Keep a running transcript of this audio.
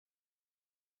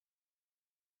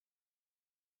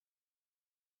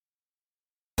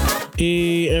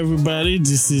Hey everybody,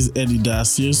 this is Eddy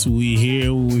Dacius. We're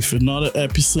here with another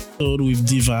episode with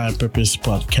Divine Purpose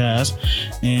Podcast,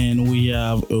 and we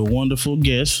have a wonderful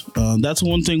guest. That's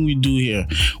one thing we do here.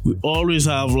 We always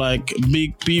have like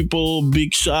big people,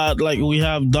 big shot. Like we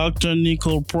have Dr.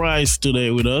 Nicole Price today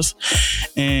with us,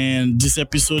 and this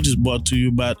episode is brought to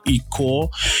you by Eat-Core.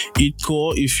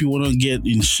 Eat-Core, if you want to get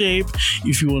in shape,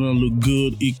 if you want to look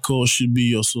good, Eat-Core should be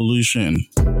your solution.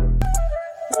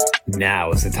 Now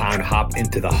is the time to hop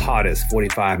into the hottest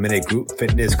 45-minute group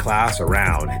fitness class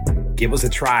around. Give us a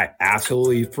try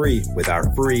absolutely free with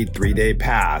our free 3-day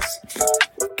pass.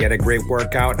 Get a great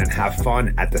workout and have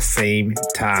fun at the same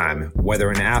time.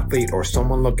 Whether an athlete or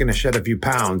someone looking to shed a few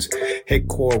pounds, hit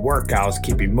core workouts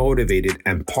keep you motivated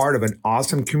and part of an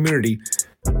awesome community,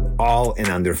 all in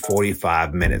under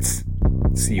 45 minutes.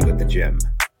 See you at the gym.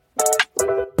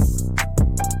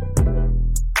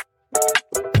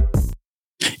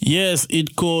 Yes,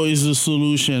 Eat-Core is the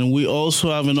solution. We also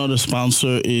have another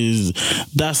sponsor is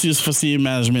Dacius Facility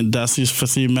Management. Dacius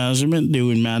Facility Management, they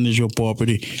will manage your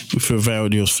property with a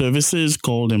variety of services.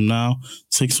 Call them now,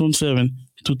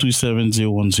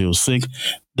 617-237-0106.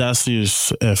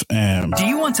 Dacius FM. Do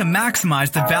you want to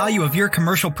maximize the value of your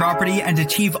commercial property and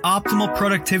achieve optimal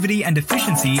productivity and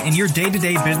efficiency in your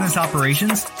day-to-day business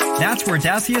operations? That's where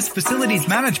Dacius Facilities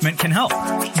Management can help.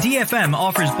 DFM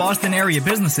offers Boston area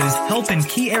businesses help in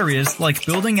key areas like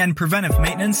building and preventive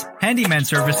maintenance, handyman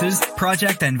services,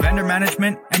 project and vendor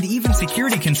management, and even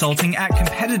security consulting at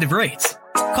competitive rates.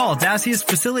 Call Dacius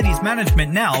Facilities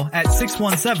Management now at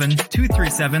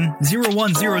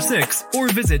 617-237-0106 or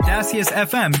visit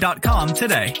daciusfm.com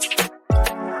today.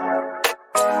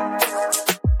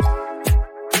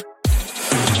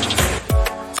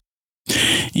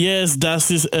 Yes,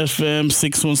 Dacius FM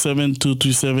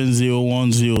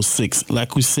 617-237-0106.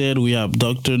 Like we said, we have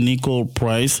Dr. Nicole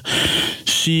Price.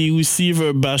 She received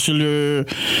her bachelor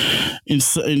in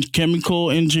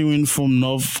chemical engineering from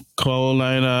North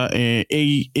Carolina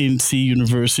A&T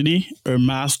University, her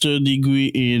master's degree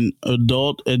in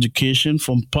adult education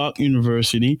from Park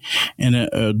University, and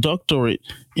a doctorate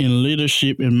in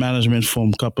leadership and management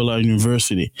from Capella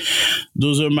University.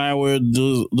 Those are my words.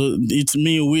 It's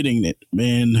me reading it.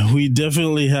 And we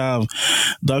definitely have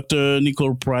Dr.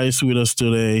 Nicole Price with us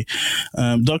today.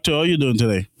 Doctor, how are you doing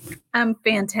today? I'm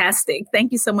fantastic.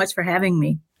 Thank you so much for having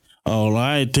me. All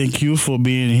right. Thank you for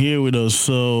being here with us.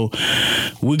 So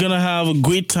we're going to have a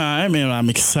great time, and I'm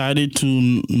excited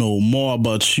to know more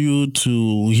about you,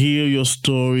 to hear your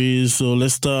stories. So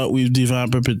let's start with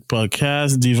Divine Purpose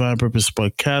Podcast. Divine Purpose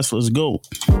Podcast. Let's go.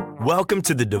 Welcome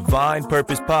to the Divine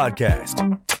Purpose Podcast,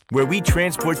 where we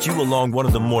transport you along one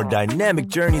of the more dynamic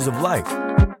journeys of life.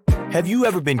 Have you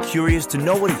ever been curious to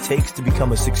know what it takes to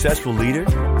become a successful leader?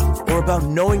 Or about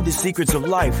knowing the secrets of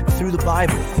life through the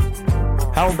Bible?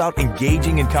 How about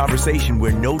engaging in conversation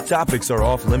where no topics are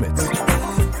off limits?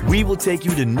 We will take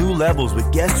you to new levels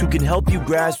with guests who can help you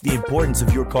grasp the importance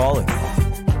of your calling.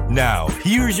 Now,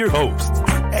 here's your host,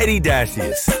 Eddy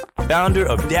Dacius, founder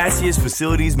of Dacius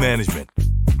Facilities Management.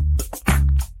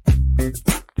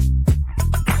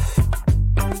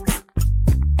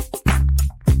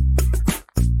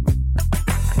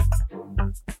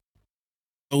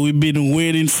 We've been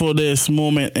waiting for this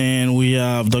moment, and we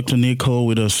have Dr. Nicole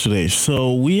with us today.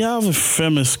 So we have a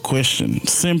famous question,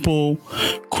 simple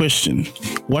question.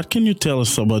 What can you tell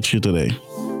us about you today?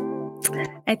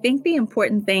 I think the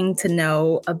important thing to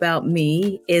know about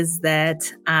me is that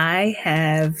I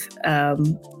have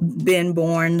been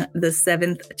born the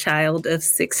seventh child of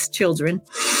 6 children.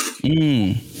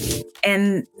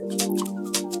 And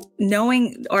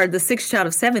knowing, or the 6th child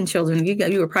of 7 children,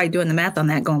 you were probably doing the math on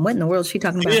that, going, what in the world is she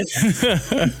talking about?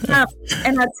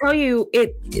 And I tell you,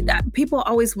 people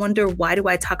always wonder, why do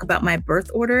I talk about my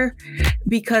birth order?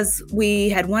 Because we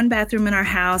had 1 bathroom in our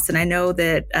house, and I know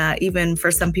that even for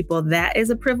some people that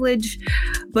is a privilege,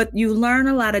 but you learn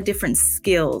a lot of different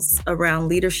skills around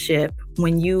leadership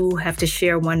when you have to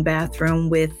share 1 bathroom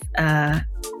with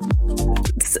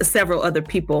several other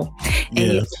people, and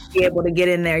you have to be able to get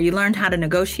in there. You learn how to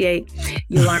negotiate.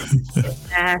 You learn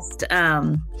fast.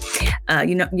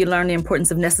 You learn the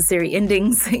importance of necessary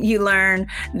endings. You learn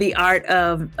the art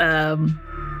of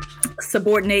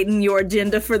subordinating your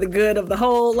agenda for the good of the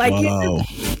whole. You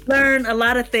learn a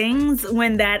lot of things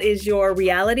when that is your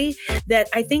reality that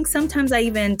I think sometimes I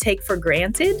even take for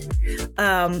granted,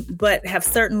 but have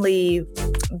certainly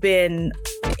been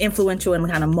influential in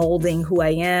kind of molding who I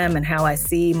am and how I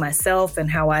see myself and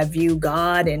how I view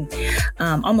God, and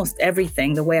almost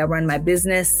everything. The way I run my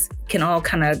business can all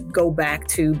kind of go back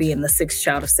to being the 6th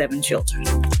child of 7 children.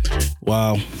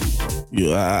 Wow.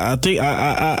 Yeah, I think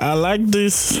I like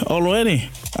this already.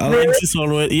 Really? Like this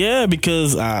already. Yeah,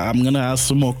 because I'm gonna ask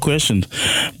some more questions.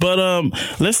 But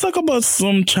let's talk about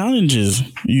some challenges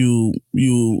you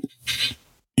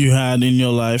had in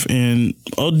your life, and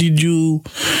how did you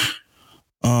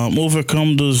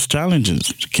overcome those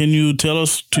challenges? Can you tell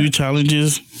us 2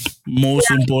 challenges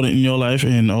most important in your life,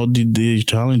 and how did they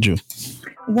challenge you?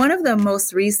 One of the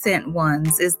most recent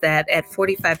ones is that at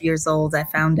 45 years old, I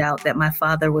found out that my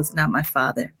father was not my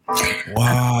father.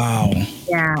 Wow.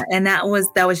 Yeah, and that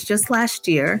was just last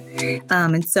year.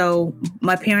 And so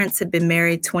my parents had been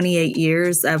married 28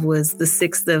 years. I was the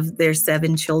 6th of their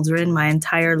 7 children. My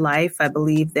entire life, I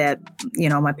believe that,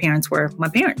 my parents were my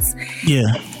parents.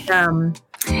 Yeah.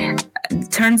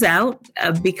 Turns out,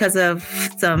 because of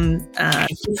some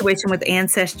situation with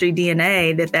Ancestry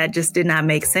DNA, that just did not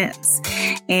make sense.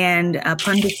 And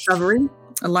upon discovery,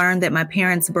 I learned that my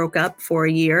parents broke up for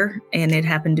a year, and it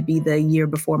happened to be the year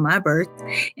before my birth.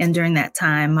 And during that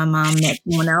time, my mom met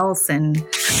someone else, and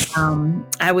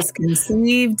I was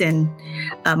conceived, and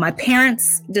my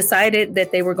parents decided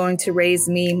that they were going to raise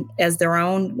me as their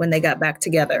own when they got back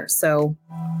together. So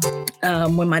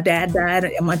when my dad died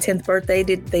on my 10th birthday,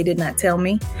 they did not tell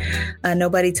me.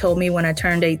 Nobody told me when I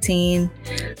turned 18.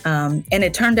 And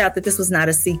it turned out that this was not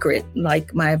a secret.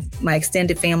 Like my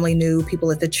extended family knew,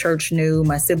 people at the church knew,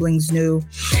 my siblings knew.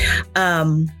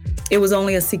 It was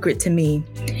only a secret to me.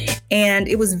 And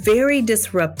it was very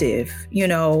disruptive.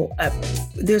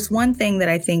 There's one thing that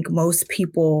I think most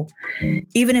people,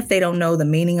 even if they don't know the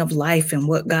meaning of life and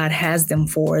what God has them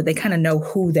for, they kind of know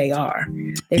who they are.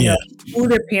 They know who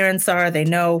their parents are. They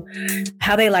know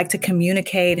how they like to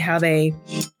communicate, how they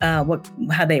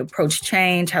approach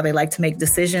change, how they like to make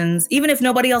decisions. Even if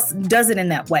nobody else does it in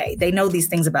that way, they know these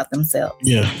things about themselves.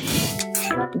 Yeah.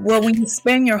 Well, when you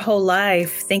spend your whole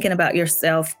life thinking about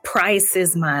yourself, Price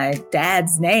is my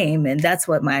dad's name, and that's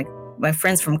what my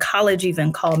friends from college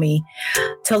even call me.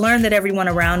 To learn that everyone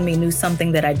around me knew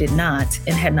something that I did not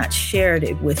and had not shared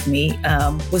it with me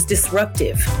was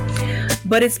disruptive.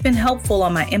 But it's been helpful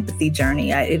on my empathy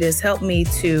journey. It has helped me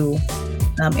to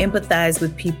empathize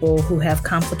with people who have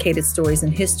complicated stories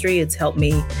in history. It's helped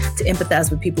me to empathize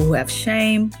with people who have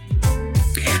shame.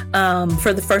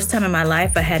 For the first time in my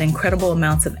life, I had incredible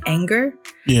amounts of anger.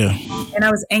 Yeah. And I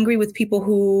was angry with people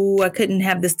who I couldn't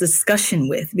have this discussion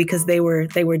with because they were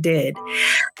dead.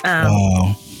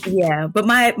 Wow. Yeah. But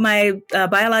my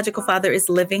biological father is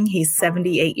living. He's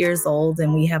 78 years old,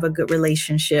 and we have a good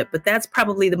relationship. But that's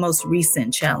probably the most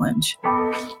recent challenge.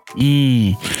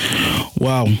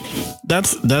 Wow.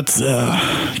 That's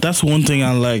one thing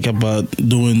I like about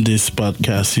doing this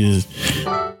podcast is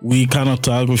we kind of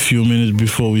talk a few minutes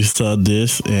before we start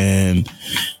this, and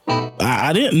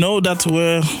I didn't know that's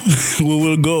where we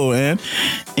will go, and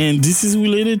this is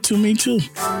related to me too.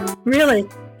 Really?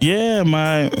 Yeah,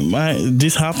 my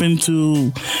this happened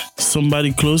to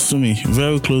somebody close to me,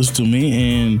 very close to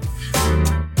me, and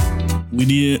we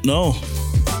didn't know.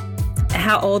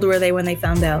 How old were they when they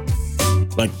found out?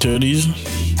 Like 30s.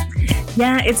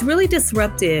 Yeah, it's really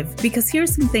disruptive because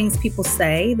here's some things people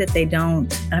say that I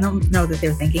don't know that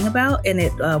they're thinking about. And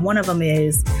one of them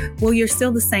is, well, you're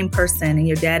still the same person and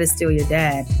your dad is still your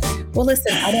dad. Well,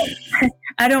 listen,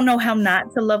 I don't know how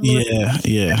not to love Lewis.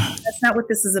 Yeah. That's not what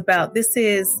this is about.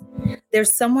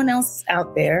 There's someone else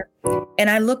out there and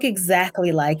I look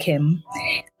exactly like him.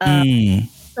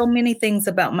 So many things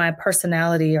about my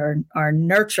personality are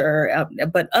nurture,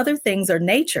 but other things are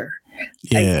nature.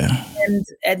 Yeah.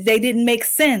 And they didn't make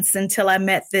sense until I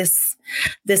met this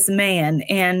man.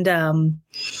 And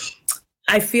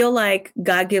I feel like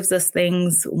God gives us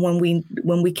things when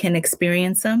we can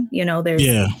experience them. There's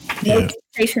no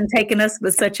temptation taking us,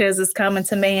 but such as is common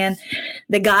to man,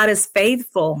 that God is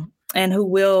faithful and who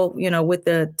will, with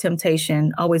the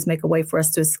temptation, always make a way for us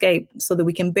to escape so that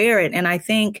we can bear it. And I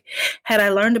think had I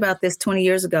learned about this 20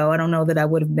 years ago, I don't know that I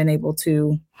would have been able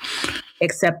to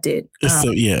accept it.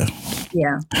 So, yeah.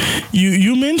 Yeah.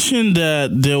 You mentioned that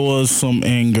there was some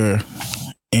anger,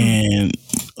 and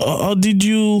how did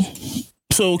you?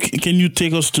 So can you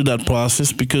take us to that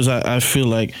process? Because I feel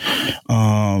like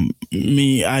I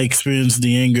experienced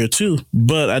the anger too,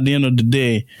 but at the end of the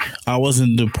day, I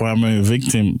wasn't the primary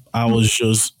victim. I was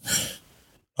just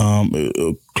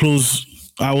close.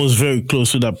 I was very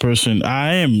close to that person.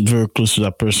 I am very close to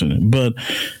that person. But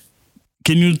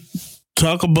can you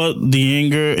talk about the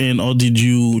anger and how did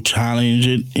you challenge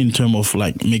it in terms of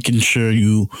like making sure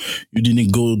you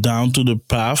didn't go down to the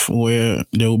path where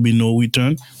there will be no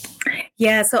return?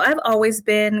 Yeah, so I've always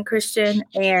been Christian,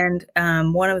 and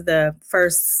one of the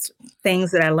first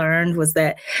things that I learned was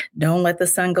that don't let the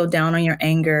sun go down on your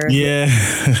anger. Yeah,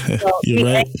 you're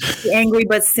right. Be angry,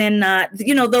 but sin not.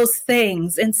 Those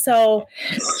things. And so,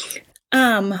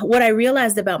 what I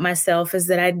realized about myself is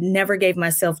that I never gave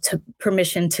myself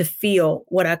permission to feel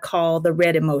what I call the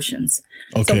red emotions.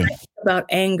 Okay. So when I think about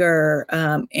anger,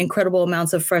 incredible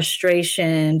amounts of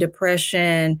frustration,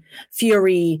 depression,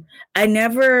 fury, I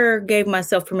never gave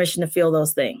myself permission to feel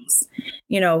those things.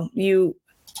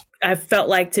 I felt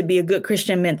like to be a good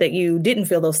Christian meant that you didn't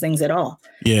feel those things at all.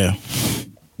 Yeah.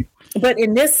 But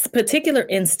in this particular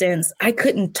instance, I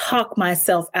couldn't talk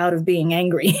myself out of being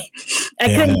angry. I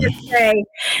couldn't just say,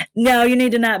 no, you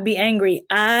need to not be angry.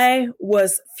 I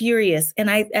was furious.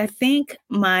 And I think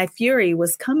my fury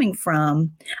was coming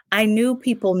from, I knew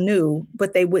people knew,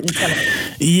 but they wouldn't tell me.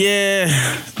 Yeah,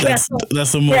 that's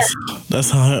the most, that's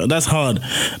hard.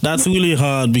 That's really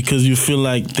hard because you feel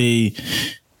like they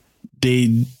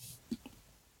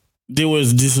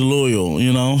was disloyal,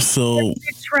 so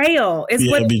betrayal is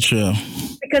betrayal.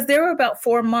 Because there were about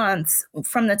 4 months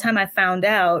from the time I found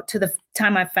out to the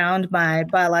time I found my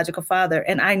biological father.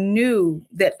 And I knew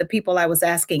that the people I was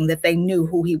asking, that they knew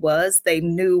who he was. They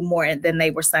knew more than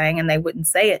they were saying, and they wouldn't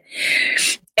say it.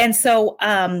 And so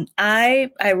I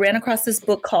ran across this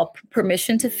book called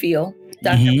Permission to Feel,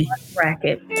 Dr.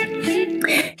 Brackett.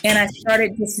 And I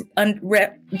started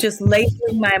just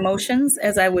labeling my emotions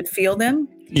as I would feel them.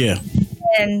 Yeah.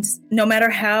 And no matter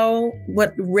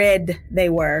what red they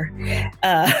were,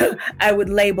 I would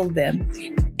label them.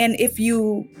 And if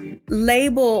you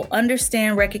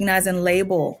understand, recognize, and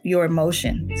label your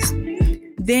emotions,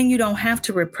 then you don't have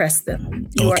to repress them.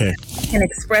 You can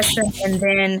express them. And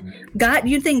then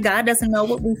you think God doesn't know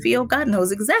what we feel? God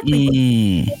knows exactly what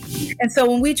we feel. And so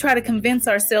when we try to convince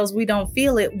ourselves we don't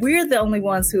feel it, we're the only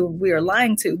ones who we are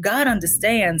lying to. God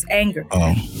understands anger.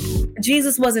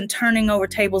 Jesus wasn't turning over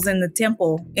tables in the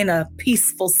temple in a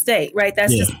peaceful state, right? That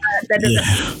doesn't make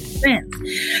sense.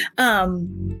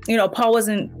 Paul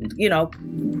wasn't,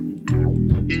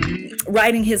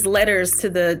 writing his letters to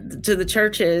the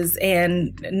churches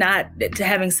and not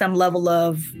having some level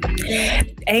of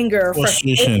anger or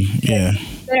frustration. Yeah.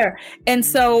 There. And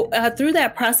so through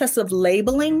that process of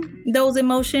labeling those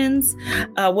emotions,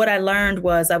 what I learned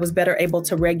was I was better able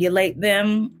to regulate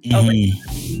them.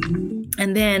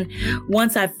 And then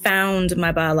once I found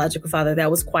my biological father,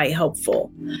 that was quite helpful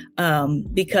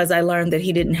because I learned that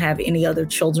he didn't have any other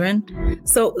children.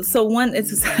 So one,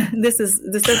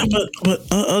 But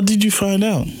how did you find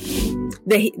out?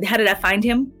 How did I find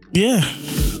him? Yeah.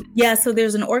 Yeah. So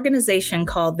there's an organization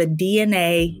called the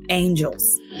DNA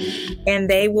Angels, and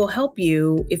they will help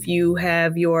you if you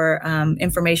have your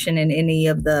information in any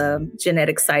of the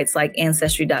genetic sites like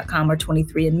Ancestry.com or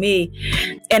 23andMe.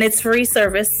 And it's free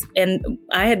service. And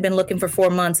I had been looking for 4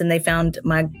 months, and they found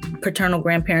my paternal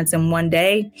grandparents in 1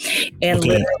 day and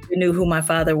literally knew who my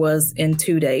father was in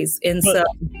 2 days. And so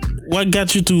what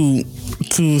got you to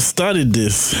study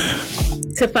this?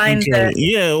 To find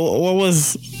what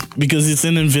was, because it's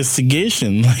an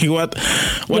investigation. Like what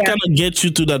kind of gets you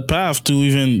to that path to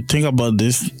even think about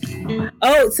this?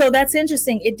 Oh, so that's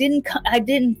interesting. I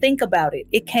didn't think about it.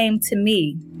 It came to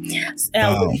me.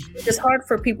 It's hard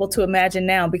for people to imagine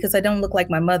now because I don't look like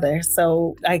my mother.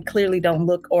 So I clearly don't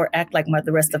look or act like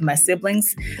the rest of my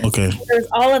siblings. Okay. There's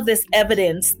all of this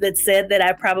evidence that said that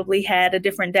I probably had a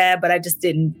different dad, but I just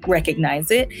didn't recognize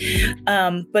it.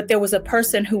 But there was a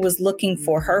person who was looking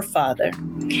for her father,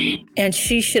 and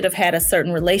she should have had a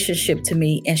certain relationship to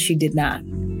me, and she did not.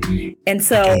 And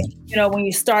so, when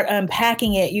you start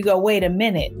unpacking it, you go, wait a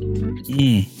minute.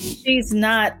 She's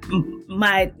not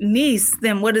my niece.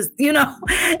 Then what is,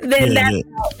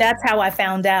 that's how I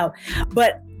found out.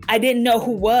 But I didn't know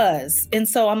who was. And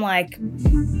so I'm like,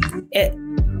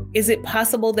 is it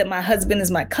possible that my husband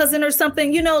is my cousin or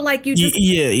something? Like you just.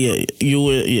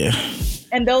 Yeah.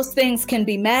 And those things can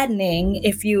be maddening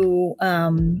if you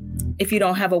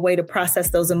don't have a way to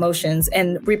process those emotions.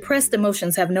 And repressed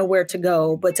emotions have nowhere to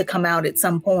go but to come out at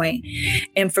some point.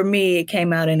 And for me, it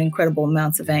came out in incredible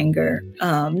amounts of anger,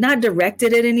 not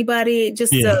directed at anybody,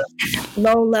 just a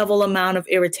low level amount of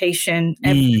irritation.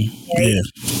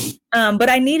 But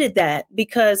I needed that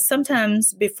because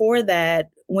sometimes before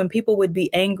that, when people would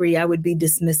be angry, I would be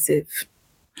dismissive.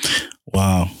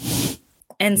 Wow.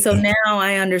 And so now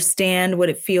I understand what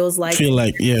it feels like.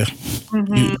 You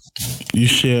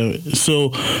share.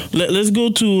 So let's go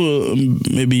to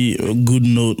maybe a good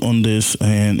note on this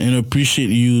and appreciate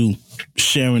you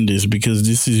sharing this because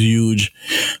this is huge,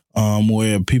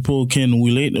 where people can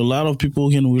relate. A lot of people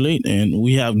can relate, and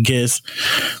we have guests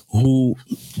who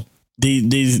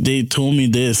they told me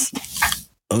this,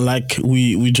 like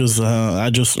we just I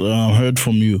just heard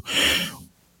from you.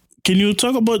 Can you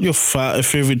talk about your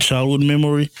favorite childhood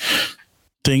memory?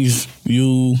 Things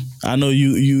I know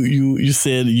you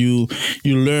said you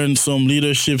learned some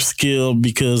leadership skill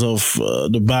because of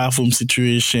the bathroom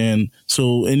situation.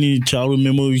 So any childhood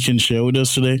memory you can share with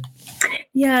us today?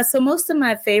 Yeah, so most of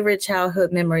my favorite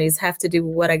childhood memories have to do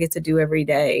with what I get to do every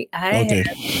day.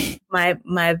 My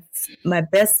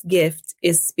best gift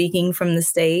is speaking from the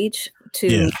stage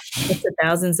to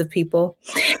thousands of people.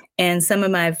 And some of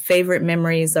my favorite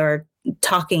memories are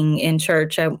talking in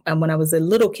church. When I was a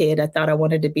little kid, I thought I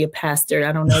wanted to be a pastor.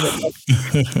 I don't know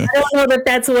that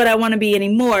that's what I want to be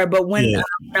anymore. But when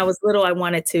I was little, I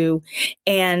wanted to.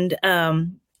 And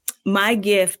my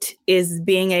gift is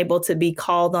being able to be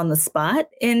called on the spot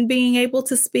and being able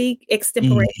to speak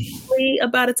extemporaneously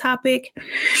about a topic.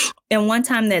 And one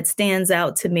time that stands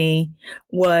out to me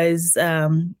was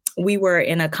we were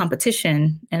in a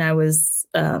competition, and I was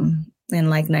in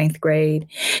like 9th grade,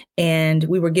 and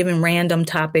we were given random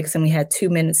topics, and we had 2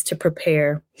 minutes to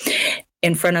prepare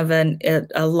in front of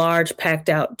a large packed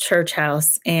out church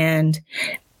house. And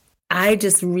I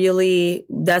just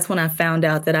that's when I found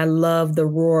out that I love the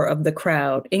roar of the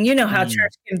crowd. And you know how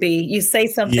church can be. You say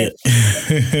something,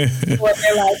 where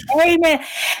they're like, amen.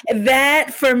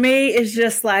 That for me is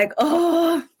just like,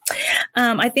 oh,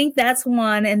 I think that's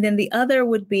one. And then the other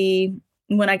would be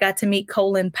when I got to meet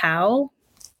Colin Powell.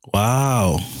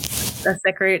 Wow. The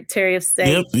Secretary of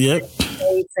State. Yep.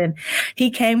 And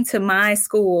he came to my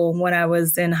school when I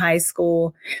was in high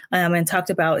school, and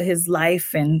talked about his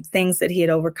life and things that he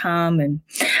had overcome. And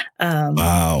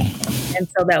wow. And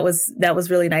so that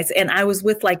was really nice. And I was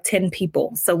with like 10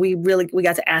 people. So we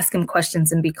got to ask him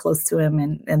questions and be close to him.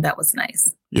 And that was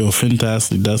nice. Yo,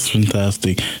 fantastic. That's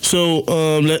fantastic. So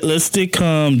let's take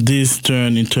this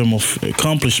turn in terms of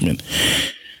accomplishment.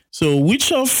 So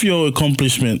which of your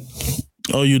accomplishment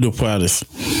are you the proudest?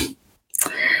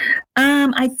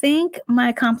 I think my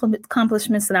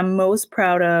accomplishments that I'm most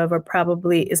proud of are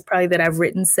probably that I've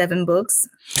written 7 books.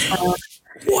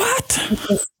 What? At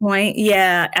this point,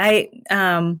 yeah.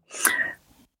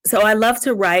 So I love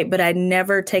to write, but I'd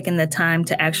never taken the time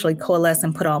to actually coalesce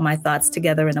and put all my thoughts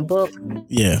together in a book.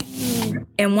 Yeah.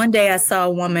 And one day I saw a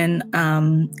woman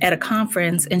at a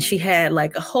conference, and she had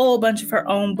like a whole bunch of her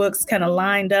own books kind of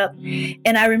lined up.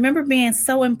 And I remember being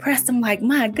so impressed. I'm like,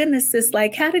 my goodness, sis,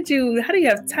 like, how do you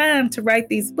have time to write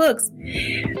these books?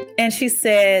 And she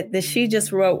said that she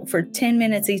just wrote for 10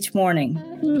 minutes each morning.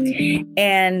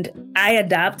 And I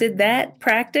adopted that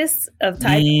practice of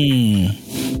typing.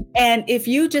 And if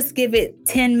you just give it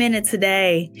 10 minutes a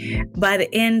day, by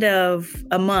the end of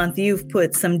a month, you've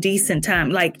put some decent time.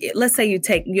 Like, let's say you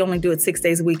only do it 6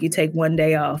 days a week, you take 1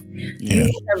 day off. Yeah.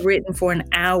 You have written for an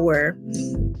hour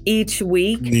each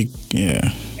week. Yeah.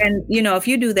 And, if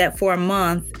you do that for a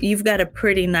month, you've got a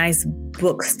pretty nice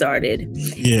book started.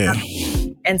 Yeah.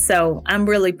 And so I'm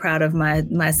really proud of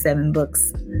my 7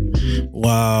 books.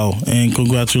 Wow. And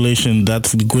congratulations.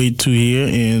 That's great to hear.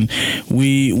 And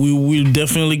we're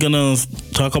definitely going to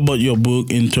talk about your book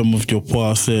in terms of your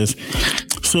process.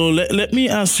 So let me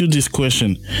ask you this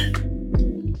question.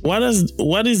 What is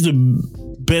the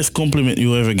best compliment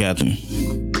you ever gotten?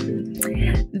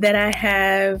 That I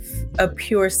have a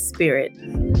pure spirit.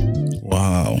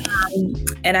 Wow.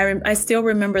 And I still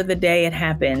remember the day it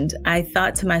happened. I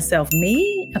thought to myself,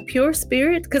 me, a pure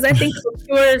spirit? Because I think a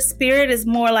pure spirit is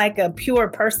more like a pure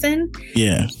person.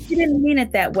 Yeah. She didn't mean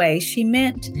it that way. She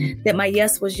meant that my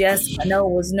yes was yes, my no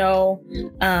was no,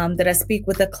 that I speak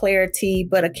with a clarity,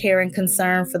 but a care and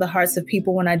concern for the hearts of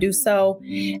people when I do so.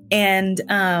 And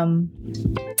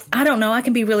I don't know, I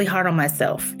can be really hard on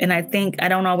myself. And I think I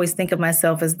don't always think of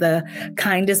myself as the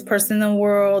kindest person in the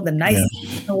world, the nicest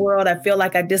person in the world. I feel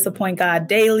like I disappoint God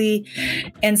daily.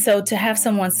 And so to have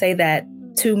someone say that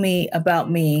to me about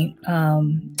me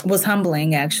was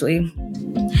humbling, actually.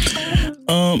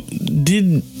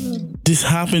 Did this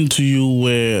happen to you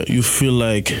where you feel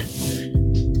like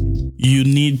you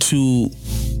need to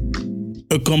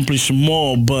accomplish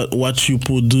more, but what you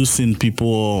producing,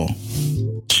 people are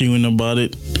cheering about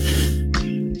it?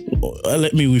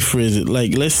 Let me rephrase it.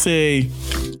 Like, let's say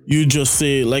you just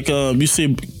say, like, you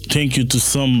say thank you to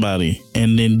somebody,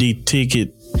 and then they take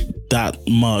it that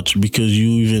much because you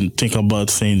even think about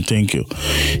saying thank you.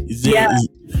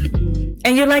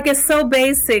 And you're like, it's so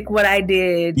basic what I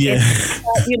did. Yeah.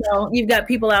 And, you've got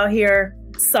people out here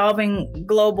solving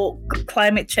global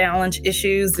climate challenge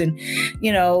issues and,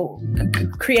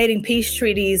 creating peace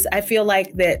treaties, I feel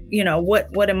like that,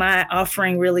 what am I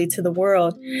offering really to the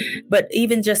world? But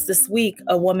even just this week,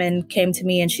 a woman came to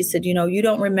me and she said, you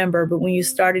don't remember, but when you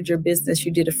started your business,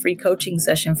 you did a free coaching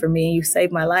session for me and you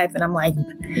saved my life. And I'm like,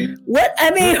 what?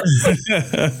 I mean,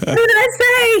 what did I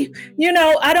say?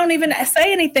 I don't even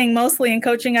say anything mostly in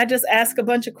coaching. I just ask a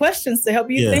bunch of questions to help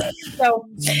you think. So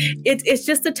it's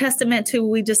just a testament to,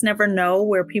 we just never know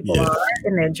where people are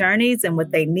in their journeys and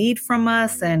what they need from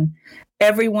us. And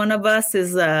every one of us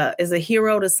is a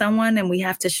hero to someone, and we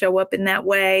have to show up in that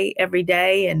way every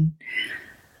day. And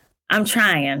I'm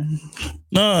trying.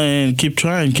 No, and keep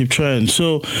trying.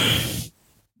 So when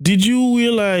did you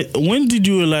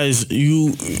realize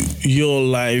your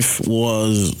life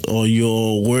was, or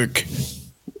your work,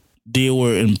 they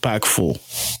were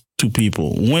impactful to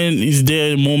people? When is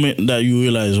there a moment that you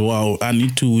realize, wow, I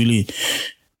need to really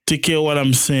take care of what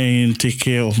I'm saying, take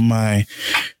care of my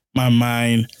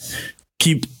mind,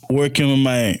 keep working on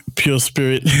my pure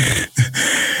spirit?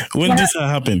 When did this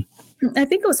happen? I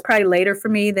think it was probably later for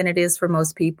me than it is for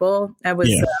most people. I was,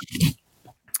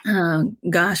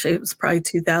 it was probably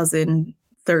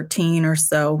 2013 or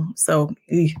so. So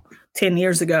 10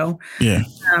 years ago. Yeah.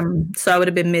 So I would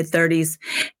have been mid-30s.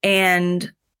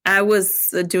 And I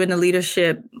was doing a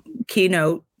leadership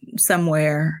keynote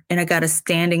somewhere, and I got a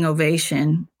standing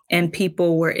ovation. And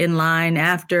people were in line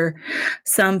after,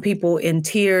 some people in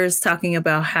tears, talking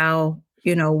about how,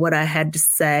 what I had to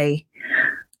say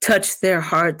touched their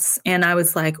hearts. And I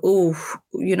was like, oh,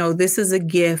 this is a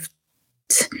gift.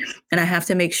 And I have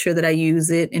to make sure that I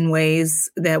use it in ways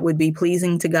that would be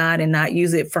pleasing to God and not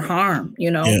use it for harm,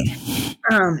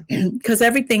 because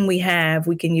everything we have,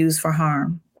 we can use for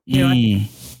harm. I can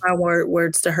use my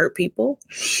words to hurt people.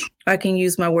 I can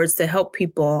use my words to help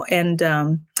people. And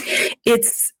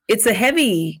it's a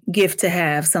heavy gift to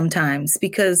have sometimes,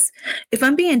 because if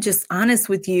I'm being just honest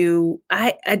with you,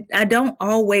 I don't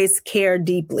always care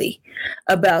deeply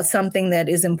about something that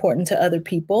is important to other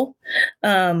people.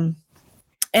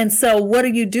 And so what do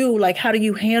you do? Like, how do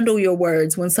you handle your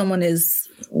words when someone is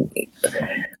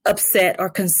upset or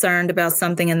concerned about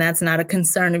something and that's not a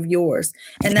concern of yours?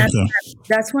 And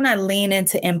that's when I lean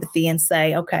into empathy and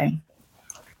say, okay,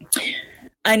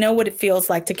 I know what it feels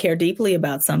like to care deeply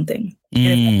about something. And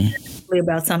if I care deeply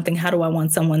about something, how do I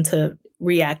want someone to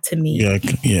react to me?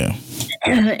 Yeah.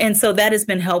 And so that has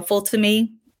been helpful to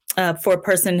me. For a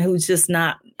person who's just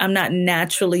I'm not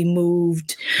naturally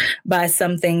moved by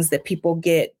some things that people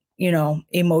get,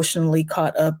 emotionally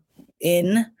caught up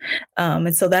in.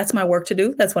 And so that's my work to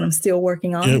do. That's what I'm still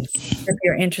working on. Yep. If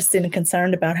you're interested and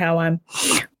concerned about how I'm,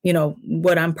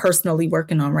 what I'm personally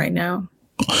working on right now.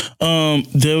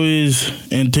 There is,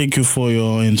 and thank you for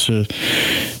your answer.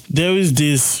 There is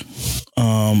this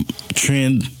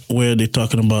trend where they're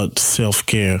talking about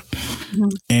self-care,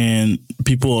 and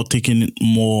people are taking it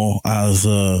more as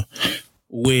a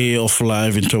way of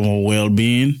life in terms of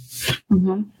well-being.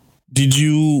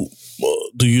 Do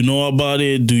you know about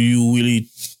it? Do you really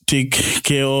take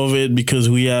care of it? Because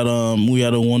we had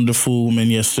a wonderful woman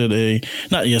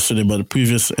not yesterday, but the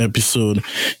previous episode.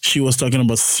 She was talking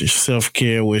about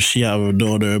self-care, where she had her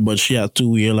daughter, but she had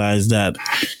to realize that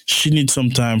she needs some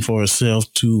time for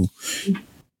herself to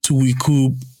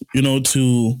recoup,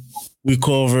 to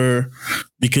recover,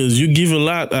 because you give a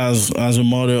lot as a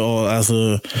mother or as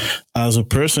a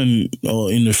person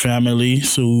or in the family.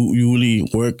 So you really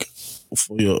work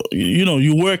for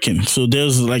you're working. So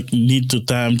there's need to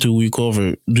time to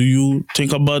recover. Do you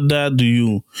think about that? Do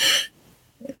you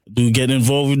get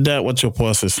involved with that? What's your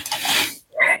process?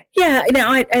 Yeah,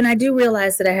 I do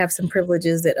realize that I have some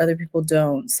privileges that other people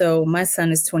don't. So my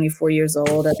son is 24 years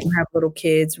old. I don't have little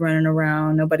kids running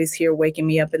around. Nobody's here waking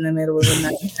me up in the middle of the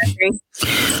night.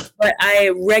 But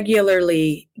I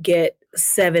regularly get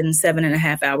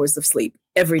 7.5 hours of sleep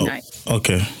every night.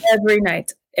 Okay. Every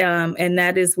night. And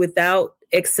that is without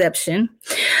exception.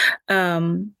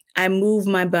 I move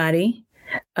my body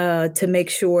to make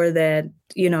sure that,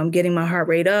 I'm getting my heart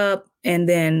rate up. And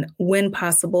then when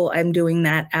possible, I'm doing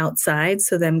that outside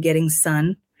so that I'm getting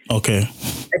sun. Okay.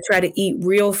 I try to eat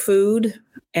real food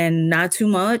and not too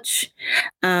much.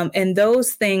 And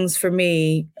those things for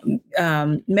me,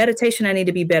 meditation, I need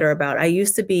to be better about. I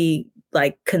used to be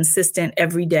consistent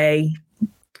every day,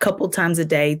 couple times a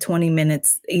day, 20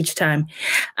 minutes each time.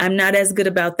 I'm not as good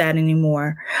about that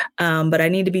anymore. But I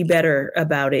need to be better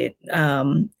about it.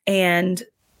 And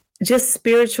just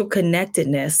spiritual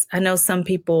connectedness. I know some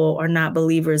people are not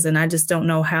believers, and I just don't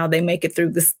know how they make it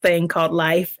through this thing called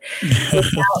life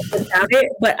without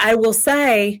it. But I will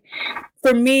say,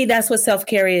 For me, that's what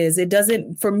self-care is. It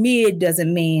doesn't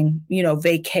mean,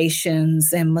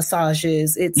 vacations and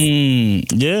massages. It's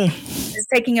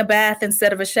taking a bath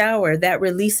instead of a shower. That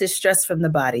releases stress from the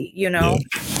body, Yeah.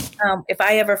 If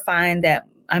I ever find that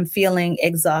I'm feeling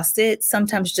exhausted,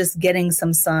 sometimes just getting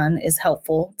some sun is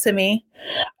helpful to me.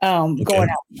 Going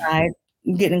outside,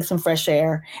 getting some fresh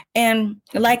air. And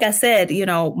like I said,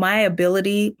 my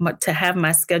ability to have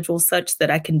my schedule such that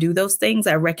I can do those things,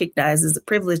 I recognize as a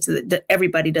privilege that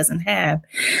everybody doesn't have.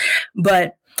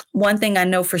 But one thing I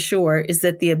know for sure is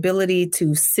that the ability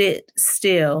to sit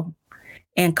still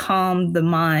and calm the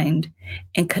mind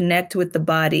and connect with the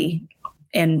body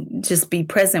and just be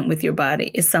present with your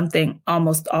body is something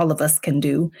almost all of us can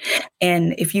do.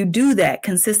 And if you do that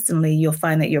consistently, you'll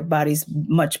find that your body's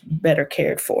much better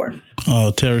cared for.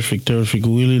 Oh, terrific.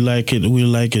 Really like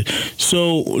it.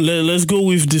 So let's go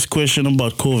with this question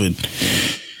about COVID.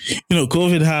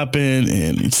 COVID happened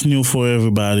and it's new for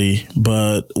everybody.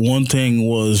 But one thing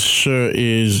was sure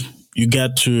is you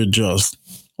got to adjust.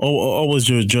 What was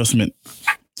your adjustment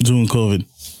during COVID?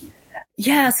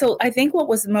 Yeah. So I think what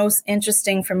was most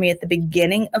interesting for me at the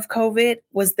beginning of COVID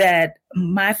was that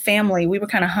my family, we were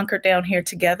kind of hunkered down here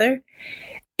together.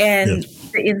 And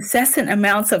the incessant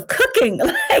amounts of cooking,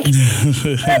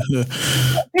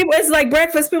 it's like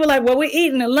breakfast. People are like, what we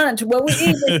eating at lunch? What we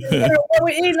eating? What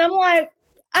we eating? I'm like,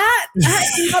 I know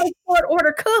how to short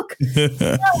order cook.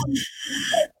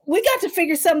 We got to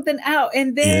figure something out.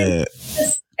 And then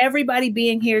just everybody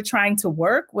being here trying to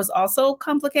work was also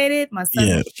complicated. My son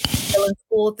was still in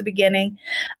school at the beginning.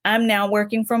 I'm now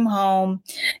working from home.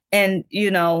 And,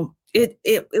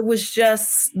 it was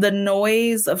just the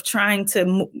noise of trying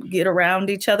to get around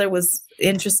each other was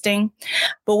interesting.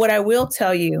 But what I will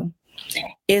tell you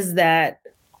is that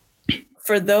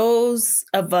for those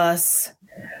of us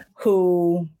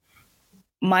who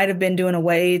might have been doing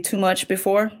way too much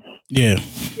before,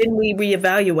 didn't we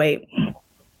reevaluate?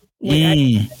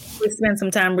 We spent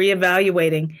some time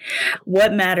reevaluating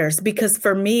what matters. Because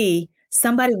for me,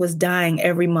 somebody was dying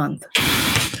every month.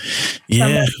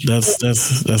 Yeah, that's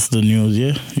the news.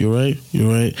 Yeah, you're right.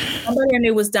 Somebody I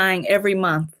knew was dying every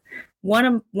month.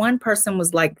 One person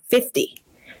was like 50.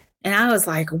 And I was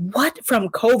like, what, from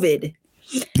COVID?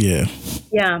 Yeah.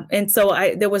 Yeah. And so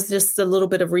there was just a little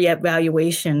bit of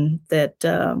reevaluation that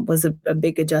was a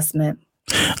big adjustment.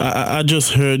 I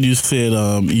just heard you said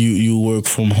you work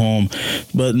from home,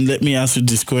 but let me ask you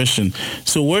this question.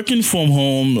 So working from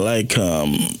home, like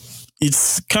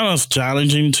it's kind of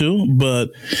challenging too,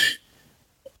 but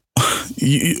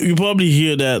you probably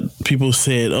hear that people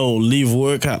said, oh, leave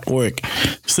work at work.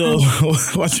 So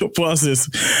what's your process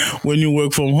when you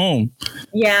work from home?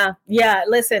 Yeah.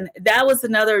 Listen, that was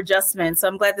another adjustment. So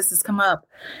I'm glad this has come up.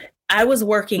 I was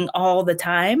working all the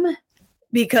time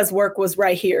because work was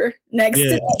right here next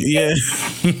to me. Yeah.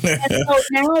 And so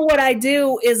now what I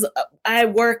do is I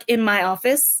work in my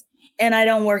office and I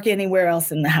don't work anywhere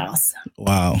else in the house.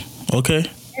 Wow. Okay.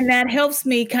 And that helps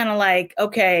me kind of like,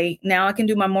 okay, now I can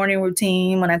do my morning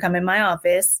routine when I come in my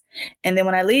office. And then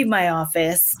when I leave my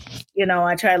office,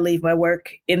 I try to leave my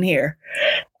work in here.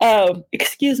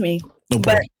 Excuse me. No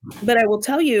but I will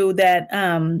tell you that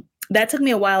that took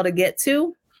me a while to get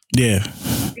to. Yeah.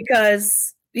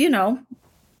 Because, you don't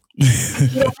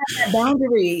have that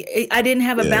boundary. I didn't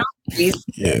have a boundary.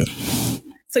 Yeah.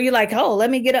 So you're like, oh, let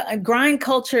me get a grind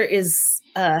culture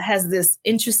has this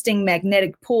interesting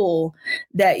magnetic pull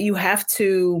that you have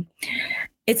to.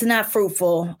 It's not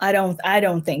fruitful. I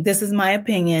don't think. This is my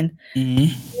opinion.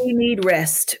 Mm-hmm. We need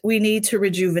rest. We need to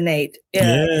rejuvenate.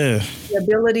 The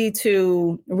ability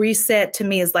to reset to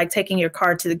me is like taking your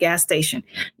car to the gas station.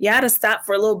 You got to stop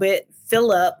for a little bit,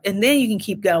 fill up, and then you can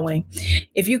keep going.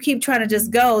 If you keep trying to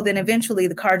just go, then eventually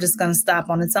the car just going to stop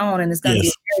on its own, and it's going to be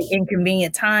a very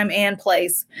inconvenient time and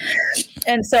place.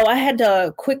 And so I had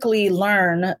to quickly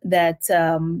learn that,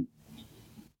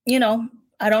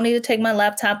 I don't need to take my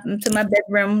laptop into my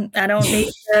bedroom. I don't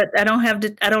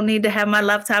need to have my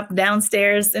laptop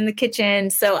downstairs in the kitchen.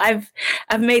 So I've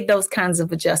made those kinds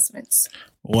of adjustments.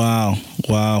 Wow.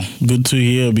 Good to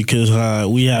hear, because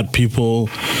we had people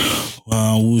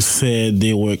who said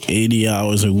they work 80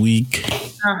 hours a week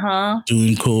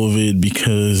during COVID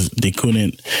because they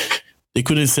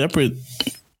couldn't separate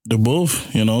the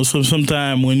both, So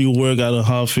sometimes when you work at an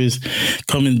office,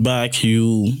 coming back,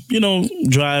 you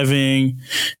driving,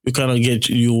 you kind of get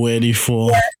you ready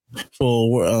for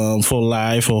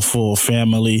life or for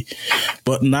family.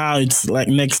 But now it's like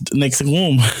next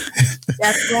room.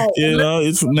 That's right.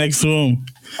 It's next room.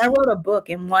 I wrote a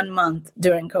book in 1 month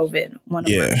during COVID.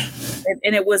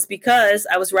 And it was because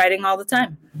I was writing all the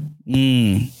time.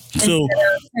 So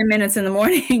 10 minutes in the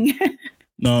morning.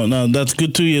 No, that's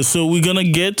good to hear. So we're gonna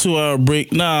get to our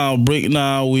break now.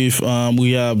 With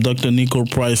we have Dr. Nicole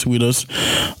Price with us.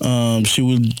 She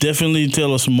will definitely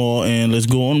tell us more, and let's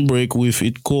go on break with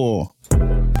It Core.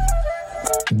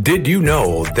 Did you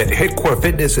know that HitCore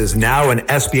Fitness is now an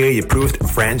SBA-approved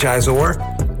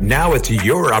franchisor? Now it's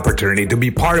your opportunity to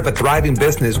be part of a thriving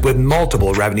business with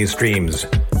multiple revenue streams.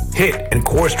 HIT and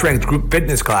core strength group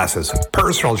fitness classes,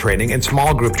 personal training and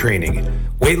small group training,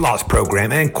 weight loss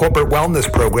program and corporate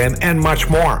wellness program, and much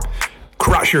more.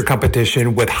 Crush your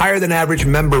competition with higher than average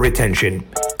member retention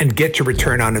and get your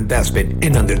return on investment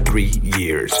in under 3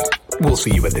 years. We'll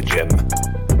see you at the gym.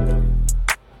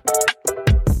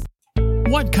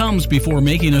 What comes before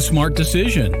making a smart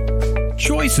decision?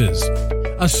 Choices.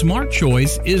 A smart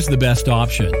choice is the best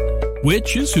option,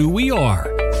 which is who we are.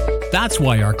 That's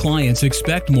why our clients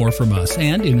expect more from us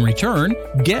and, in return,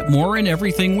 get more in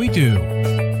everything we do.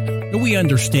 We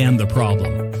understand the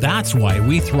problem. That's why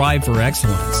we thrive for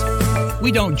excellence.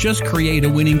 We don't just create a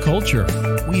winning culture.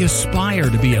 We aspire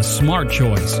to be a smart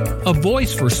choice, a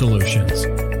voice for solutions.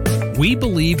 We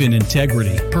believe in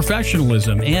integrity,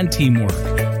 professionalism, and teamwork.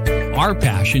 Our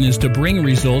passion is to bring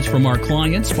results from our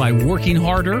clients by working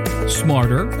harder,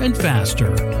 smarter, and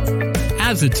faster.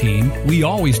 As a team, we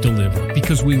always deliver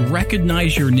because we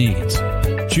recognize your needs.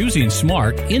 Choosing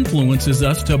smart influences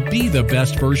us to be the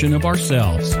best version of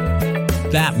ourselves.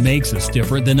 That makes us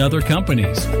different than other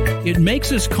companies. It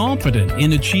makes us confident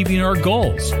in achieving our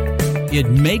goals. It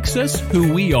makes us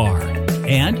who we are.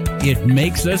 And it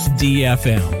makes us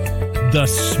DFM, the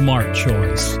smart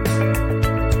choice.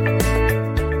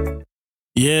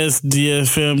 Yes,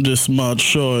 DFM, the smart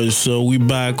choice. So we're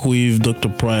back with Dr.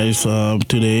 Price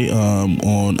today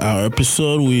on our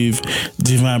episode with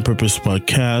Divine Purpose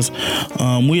Podcast.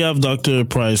 We have Dr.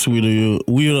 Price with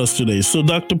us today. So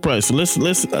Dr. Price,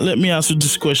 let me ask you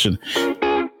this question.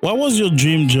 What was your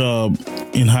dream job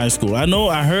in high school?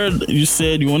 I heard you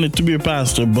said you wanted to be a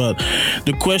pastor, but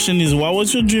the question is, what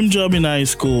was your dream job in high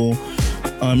school,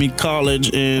 in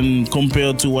college, and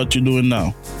compared to what you're doing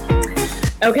now?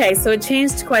 Okay, so it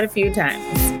changed quite a few times.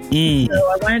 So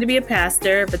I wanted to be a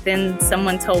pastor, but then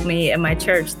someone told me at my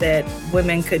church that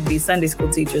women could be Sunday school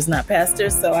teachers, not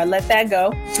pastors. So I let that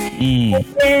go. And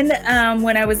then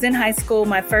when I was in high school,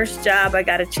 my first job, I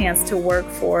got a chance to work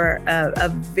for a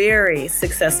very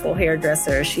successful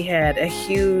hairdresser. She had a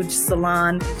huge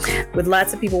salon with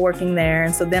lots of people working there.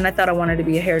 And so then I thought I wanted to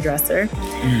be a hairdresser.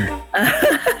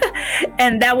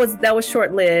 And that was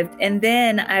short-lived. And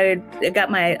then I got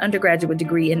my undergraduate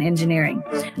degree in engineering.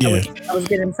 Yeah. I was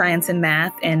good in science and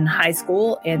math in high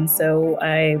school. And so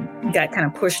I got kind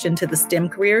of pushed into the STEM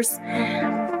careers.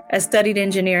 I studied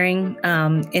engineering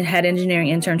and had engineering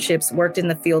internships, worked in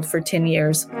the field for 10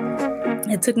 years.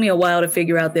 It took me a while to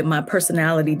figure out that my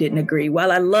personality didn't agree.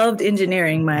 While I loved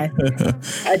engineering, I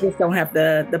just don't have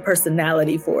the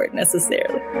personality for it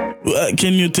necessarily.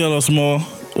 Can you tell us more?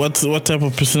 What type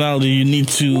of personality you need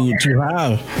to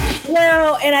have?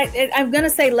 Well, and I'm going to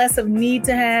say less of need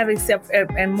to have,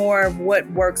 and more of what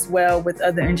works well with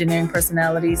other engineering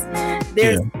personalities.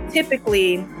 There's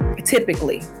typically,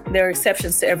 there are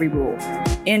exceptions to every rule.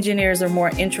 Engineers are more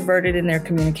introverted in their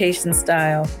communication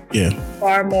style. Yeah.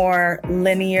 Far more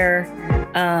linear,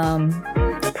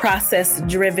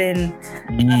 process-driven,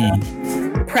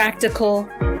 practical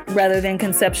rather than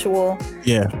conceptual.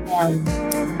 Yeah.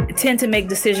 Tend to make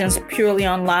decisions purely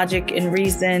on logic and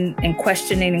reason and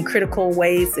questioning in critical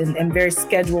ways and very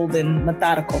scheduled and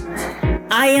methodical.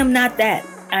 I am not that.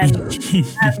 I'm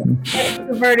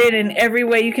extroverted in every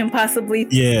way you can possibly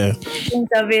think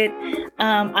of it.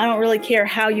 I don't really care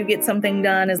how you get something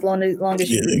done as long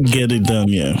as you get it done.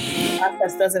 Yeah. The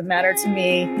process doesn't matter to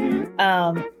me.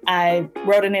 I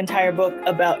wrote an entire book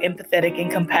about empathetic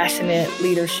and compassionate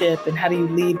leadership and how do you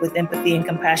lead with empathy and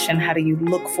compassion? How do you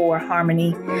look for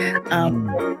harmony?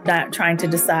 Not trying to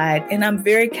decide. And I'm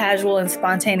very casual and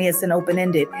spontaneous and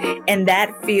open-ended. And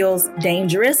that feels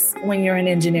dangerous when you're in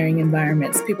engineering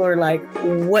environments. People are like,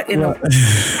 what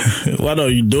what are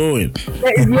you doing?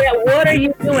 Yeah, what are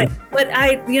you doing? But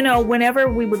whenever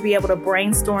we would be able to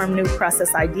brainstorm new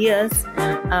process ideas,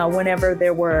 whenever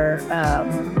there were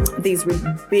these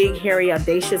big, hairy,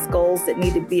 audacious goals that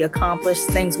needed to be accomplished,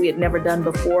 things we had never done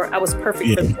before, I was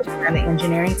perfect for the kind of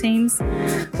engineering teams.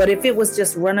 But if it was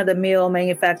just run-of-the-mill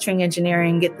manufacturing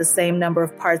engineering, get the same number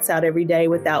of parts out every day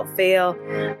without fail,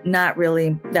 not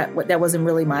really. That wasn't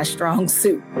really my strong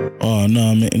suit. Oh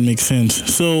no, it makes sense.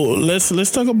 So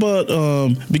let's talk about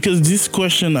because this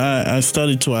question I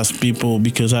started to ask people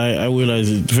because I realize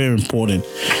it's very important.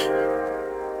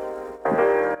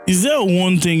 Is there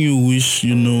one thing you wish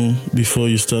you knew before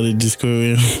you started this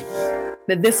career?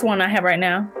 This one I have right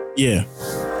now. Yeah.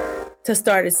 To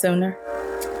start it sooner.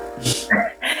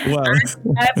 Wow.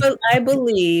 I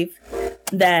believe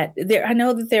that I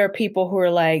know that there are people who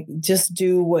are like, just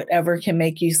do whatever can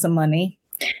make you some money.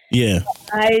 Yeah.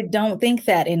 I don't think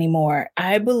that anymore.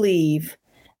 I believe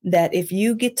that if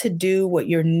you get to do what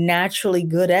you're naturally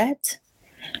good at,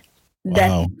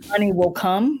 that money will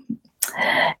come,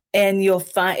 and you'll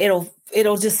find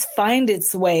it'll just find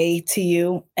its way to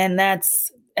you. And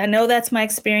I know that's my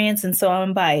experience, and so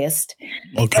I'm biased.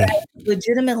 Okay. But I'm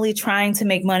legitimately trying to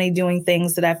make money doing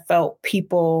things that I felt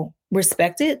people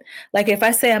respected. Like if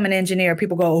I say I'm an engineer,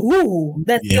 people go, "Ooh,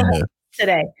 that's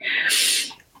today."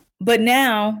 But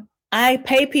now I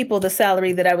pay people the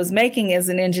salary that I was making as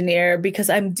an engineer because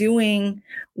I'm doing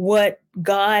what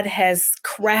God has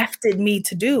crafted me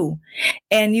to do.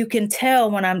 And you can tell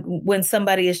when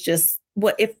somebody is just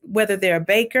whether they're a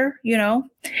baker, or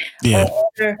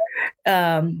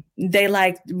they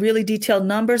like really detailed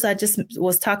numbers. I just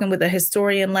was talking with a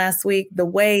historian last week, the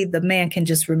way the man can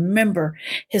just remember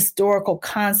historical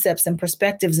concepts and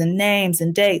perspectives and names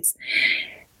and dates.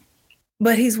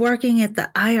 But he's working at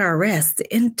the IRS,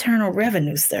 the Internal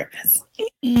Revenue Service.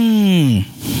 And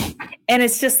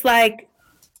it's just like,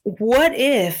 what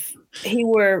if he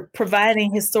were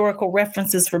providing historical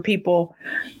references for people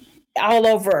all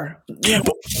over?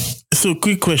 So,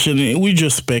 quick question. We're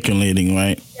just speculating,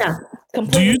 right? Yeah,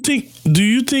 completely. Do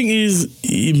you think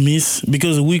he miss,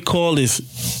 because we call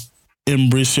this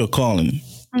embrace your calling?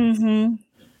 Mm-hmm.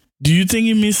 Do you think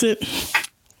he miss it?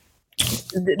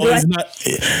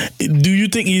 Do you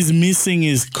think he's missing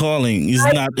his calling? He's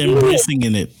not embracing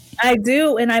in it? I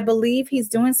do, and I believe he's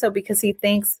doing so because he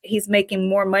thinks he's making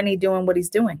more money doing what he's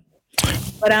doing.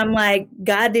 But I'm like,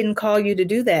 God didn't call you to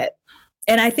do that.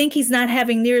 And I think he's not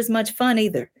having near as much fun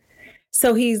either.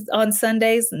 So he's on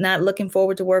Sundays, not looking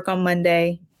forward to work on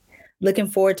Monday, looking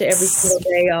forward to every single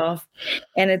day off.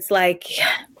 And it's like,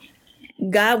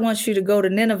 God wants you to go to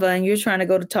Nineveh and you're trying to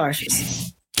go to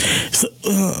Tarshish. So,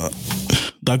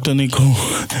 Dr. Nicole,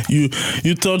 you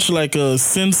touch like a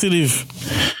sensitive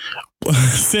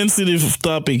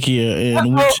topic here,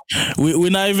 and which we're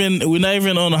not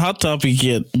even on a hot topic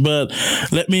yet. But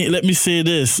let me say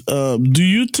this: do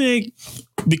you think?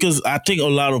 Because I think a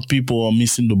lot of people are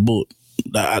missing the boat.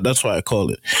 That's why I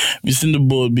call it missing the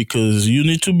boat, because you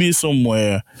need to be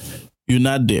somewhere, you're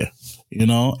not there.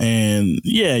 And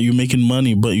yeah, you're making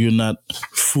money, but you're not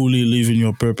fully living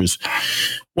your purpose.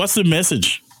 What's the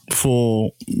message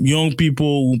for young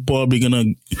people who probably gonna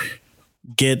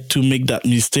get to make that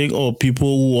mistake, or people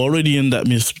who are already in that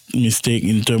mistake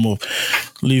in terms of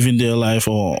living their life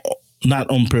or not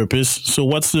on purpose? So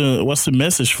what's the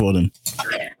message for them?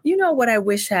 You know what I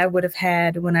wish I would have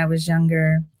had when I was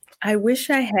younger? I wish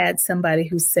I had somebody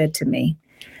who said to me,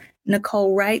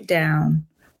 Nicole, write down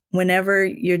whenever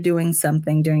you're doing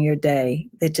something during your day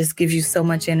that just gives you so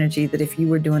much energy that if you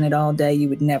were doing it all day, you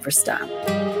would never stop.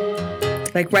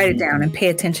 Like, write it down and pay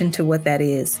attention to what that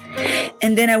is.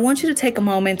 And then I want you to take a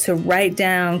moment to write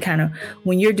down kind of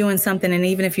when you're doing something, and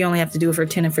even if you only have to do it for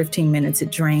 10 or 15 minutes, it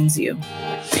drains you.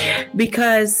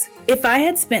 Because if I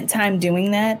had spent time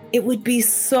doing that, it would be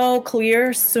so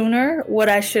clear sooner what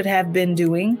I should have been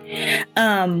doing.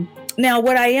 Now,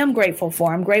 what I am grateful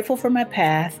for, I'm grateful for my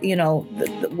path.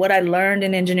 What I learned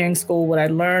in engineering school, what I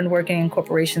learned working in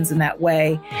corporations in that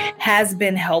way has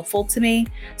been helpful to me.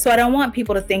 So I don't want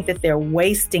people to think that they're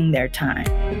wasting their time.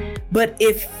 But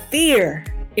if fear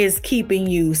is keeping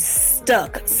you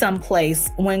stuck someplace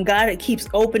when God keeps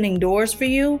opening doors for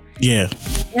you,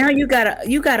 now you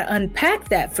gotta unpack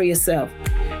that for yourself.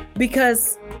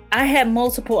 Because I had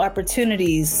multiple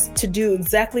opportunities to do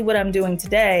exactly what I'm doing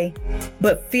today,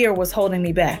 but fear was holding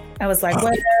me back. I was like,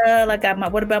 well,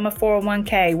 what about my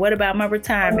 401k? What about my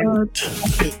retirement?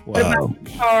 What about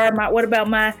my car? What about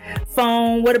my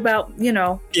phone? What about,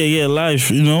 Yeah,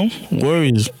 life,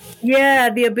 worries. Yeah,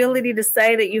 the ability to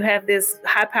say that you have this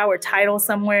high-powered title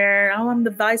somewhere. Oh, I'm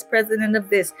the vice president of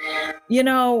this.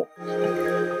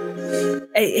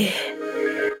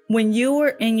 When you are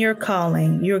in your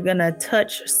calling, you're going to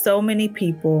touch so many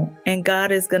people, and God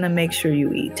is going to make sure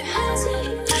you eat.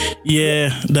 Yeah,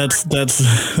 that's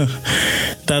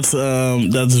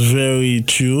very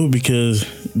true, because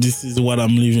this is what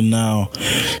I'm living now.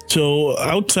 So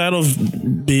outside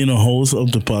of being a host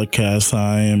of the podcast,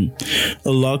 I am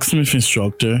a locksmith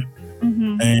instructor.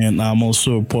 Mm-hmm. And I'm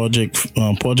also a project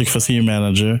facility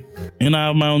manager, and I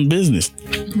have my own business.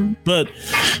 Mm-hmm. But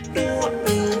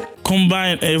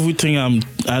combine everything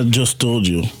I just told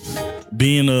you,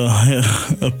 being a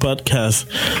podcast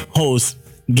host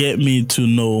get me to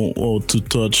know or to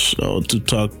touch or to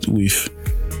talk with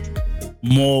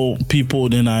more people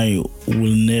than I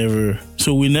will never.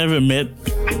 So we never met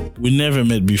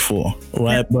before,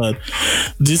 right? But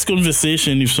this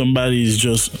conversation, if somebody is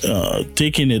just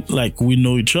taking it like we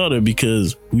know each other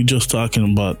because we're just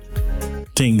talking about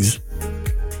things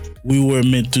we were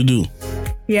meant to do.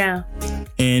 Yeah.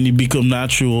 And it become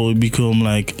natural, it become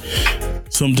like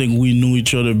something we knew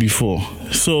each other before.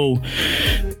 So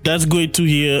that's great to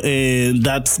hear, and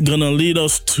that's gonna lead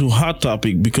us to Hot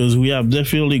Topic, because we have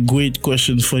definitely great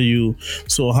questions for you.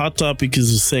 So Hot Topic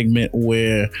is a segment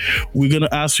where we're gonna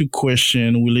ask you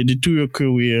question related to your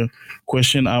career,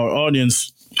 question our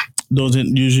audience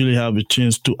doesn't usually have a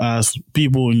chance to ask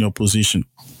people in your position.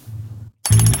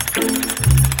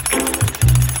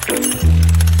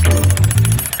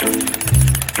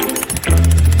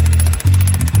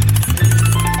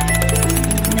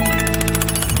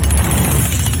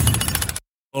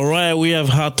 All right, we have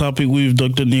Hot Topic with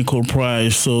Dr. Nicole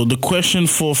Price. So the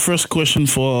first question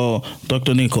for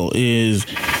Dr. Nicole is,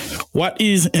 what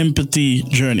is empathy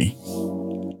journey?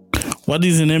 What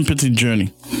is an empathy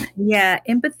journey? Yeah,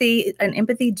 an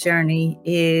empathy journey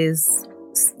is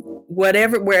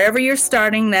wherever you're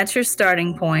starting, that's your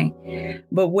starting point.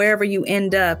 But wherever you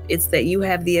end up, it's that you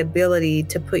have the ability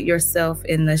to put yourself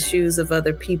in the shoes of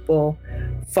other people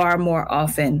far more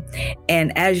often.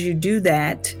 And as you do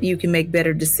that, you can make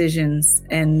better decisions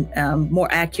and more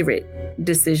accurate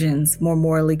decisions, more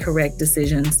morally correct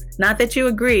decisions. Not that you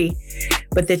agree,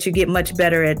 but that you get much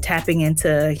better at tapping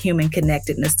into human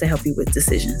connectedness to help you with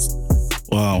decisions.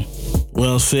 Wow.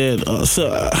 Well said.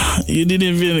 You didn't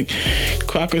even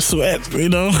crack a sweat, you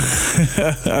know?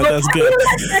 That's good.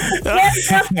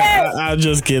 I'm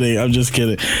just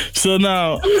kidding. So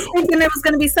now, I was thinking it was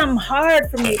going to be something hard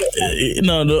for me.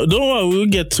 No, don't worry. We'll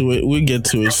get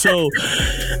to it. So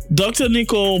Dr.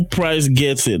 Nicole Price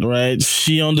gets it, right?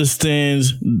 She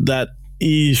understands that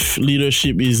if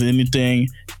leadership is anything,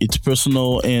 it's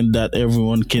personal, and that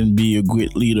everyone can be a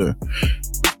great leader.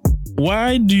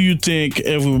 Why do you think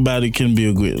everybody can be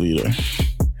a great leader?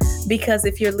 Because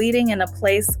if you're leading in a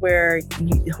place where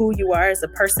who you are as a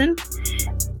person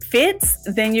fits,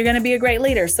 then you're going to be a great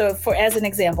leader. So as an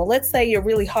example, let's say you're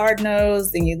really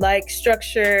hard-nosed and you like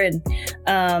structure, and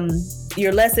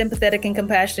you're less empathetic and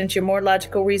compassionate, you're more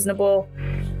logical, reasonable.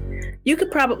 You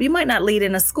might not lead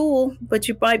in a school, but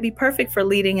you might be perfect for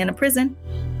leading in a prison.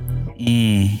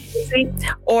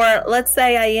 Or let's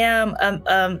say I am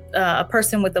a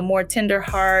person with a more tender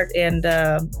heart, and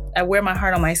I wear my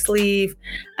heart on my sleeve.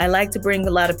 I like to bring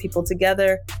a lot of people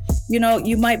together. You know,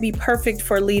 you might be perfect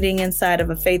for leading inside of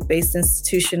a faith-based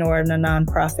institution or in a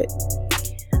nonprofit.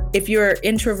 If you're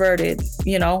introverted,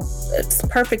 you know, it's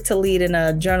perfect to lead in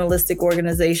a journalistic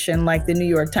organization like the New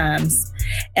York Times.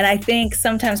 And I think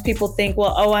sometimes people think,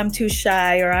 well, I'm too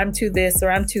shy, or I'm too this, or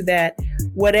I'm too that.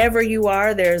 Whatever you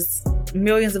are, there's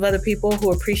millions of other people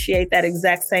who appreciate that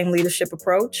exact same leadership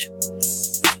approach.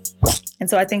 And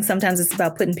so I think sometimes it's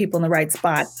about putting people in the right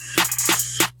spot.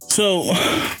 So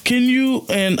can you,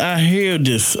 and I hear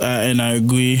this and I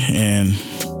agree,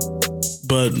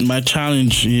 but my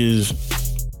challenge is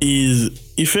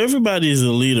if everybody is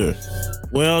a leader,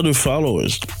 where are the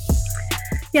followers?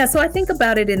 Yeah, so I think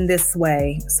about it in this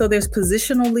way. So there's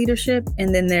positional leadership,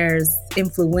 and then there's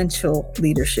influential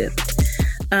leadership.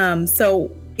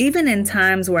 So even in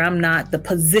times where I'm not the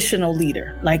positional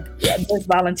leader, like there's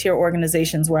volunteer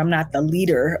organizations where I'm not the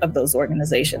leader of those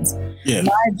organizations. Yeah.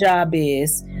 My job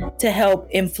is to help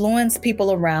influence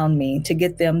people around me, to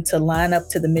get them to line up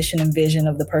to the mission and vision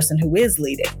of the person who is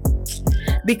leading.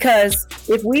 Because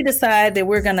if we decide that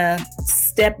we're going to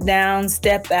step down,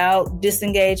 step out,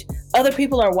 disengage, other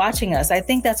people are watching us. I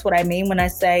think that's what I mean when I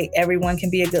say everyone can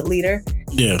be a good leader.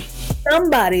 Yeah.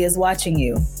 Somebody is watching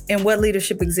you. And what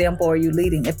leadership example are you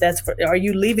leading? Are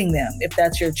you leaving them? If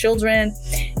that's your children,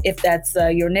 if that's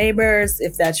your neighbors,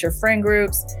 if that's your friend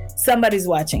groups, somebody's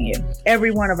watching you.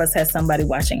 Every one of us has somebody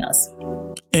watching us.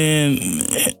 And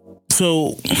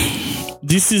so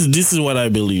this is what I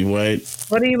believe, right?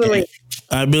 What do you believe?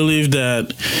 I believe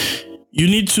that you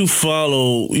need to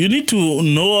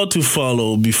know how to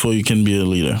follow before you can be a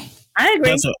leader. I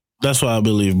agree. That's what I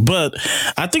believe. But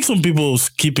I think some people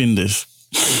skipping this.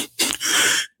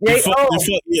 They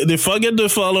forget the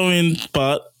following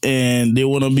part, and they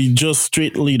want to be just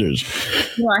straight leaders.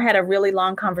 You know, I had a really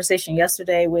long conversation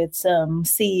yesterday with some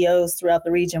CEOs throughout the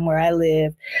region where I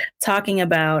live, talking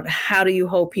about how do you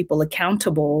hold people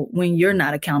accountable when you're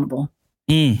not accountable.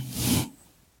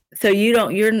 So you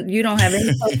don't have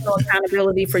any personal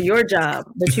accountability for your job,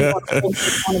 but you want to hold me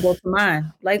accountable to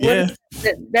mine. Like, what?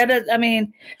 Yeah. That is, I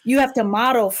mean, you have to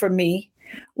model for me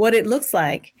what it looks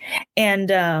like.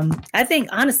 And I think,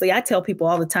 honestly, I tell people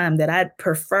all the time that I'd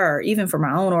prefer, even for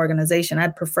my own organization,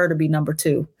 I'd prefer to be number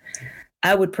two.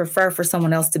 I would prefer for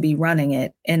someone else to be running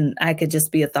it and I could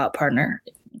just be a thought partner.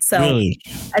 So Really?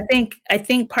 I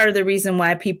think part of the reason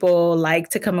why people like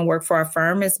to come and work for our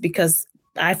firm is because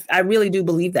I really do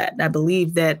believe that. I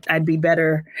believe that I'd be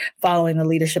better following the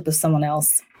leadership of someone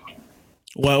else.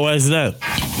 Why is that?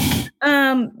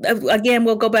 Again,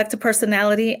 we'll go back to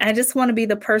personality. I just want to be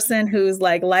the person who's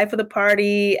like life of the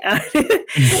party, out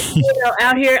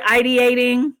here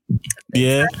ideating.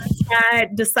 Yeah.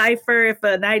 Decipher if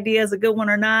an idea is a good one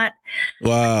or not.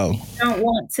 Wow. I don't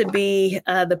want to be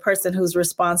the person who's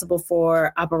responsible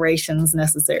for operations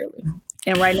necessarily.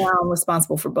 And right now I'm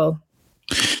responsible for both.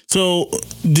 So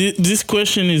this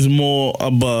question is more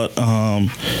about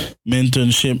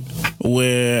mentorship,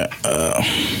 where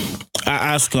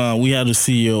I asked, we had a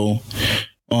CEO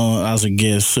as a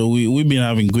guest, so we've been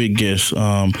having great guests,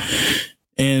 and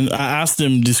I asked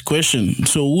them this question.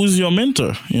 So who's your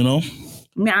mentor?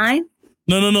 Mine?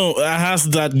 No. I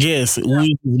asked that guest who's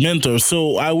his mentor.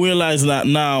 So I realized that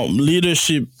now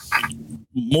leadership.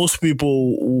 Most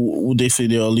people who they say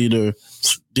they are leader,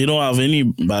 they don't have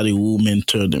anybody who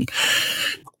mentor them.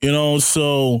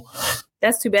 So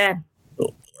that's too bad.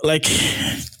 Like,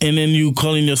 and then you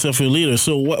calling yourself a leader.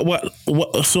 So what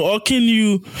so how can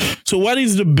you, so what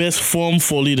is the best form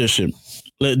for leadership?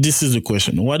 This is the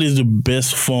question. What is the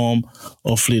best form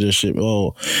of leadership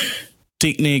or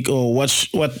technique, or what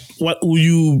will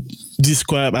you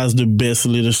describe as the best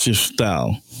leadership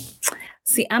style?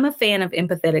 See, I'm a fan of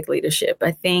empathetic leadership.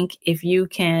 I think if you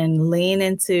can lean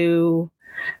into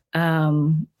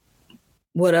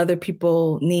what other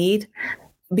people need,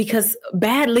 because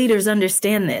bad leaders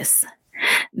understand this.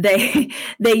 They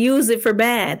use it for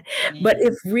bad. But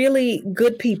if really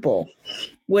good people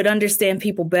would understand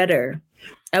people better,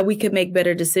 we could make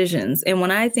better decisions. And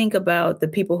when I think about the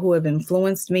people who have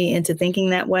influenced me into thinking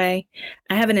that way,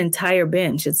 I have an entire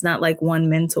bench. It's not like one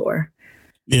mentor.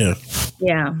 Yeah.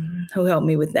 Yeah. Who helped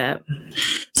me with that?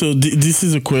 So this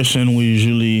is a question we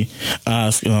usually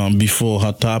ask before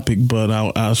Hot Topic, but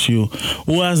I'll ask you,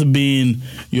 who has been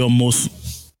your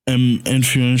most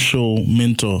influential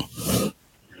mentor?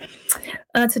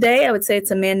 Today, I would say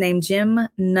it's a man named Jim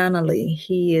Nunnally.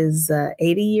 He is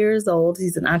 80 years old.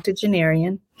 He's an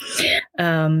octogenarian.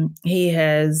 He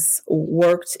has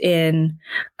worked in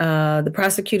the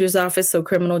prosecutor's office, so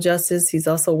criminal justice. He's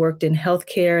also worked in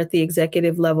healthcare at the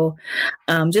executive level.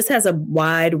 Just has a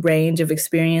wide range of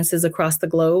experiences across the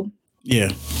globe.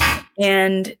 Yeah.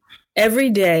 And every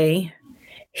day,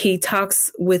 he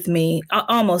talks with me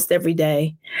almost every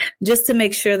day just to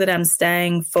make sure that I'm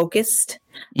staying focused.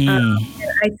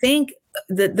 I think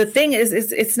the thing is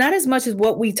it's not as much as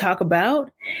what we talk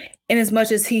about, in as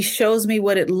much as he shows me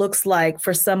what it looks like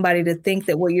for somebody to think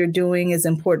that what you're doing is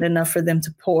important enough for them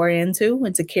to pour into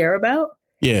and to care about.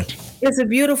 Yeah. It's a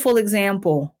beautiful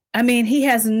example. I mean, he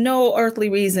has no earthly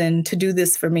reason to do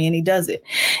this for me, and he does it.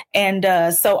 And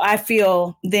so I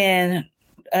feel then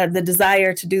the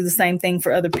desire to do the same thing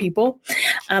for other people.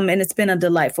 And it's been a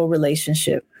delightful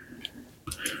relationship.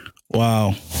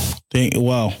 Wow.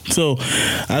 Wow. So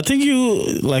I think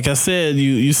you, like I said,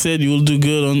 you said you'll do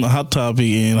good on Hot Topic,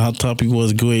 and Hot Topic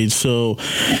was great. So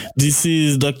this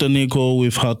is Dr. Nicole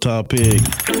with Hot Topic.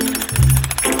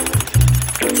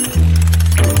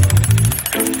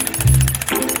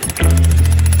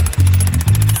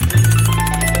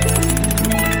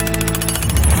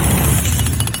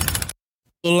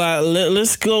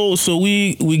 Let's go. So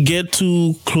we get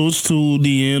too close to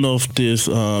the end of this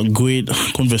great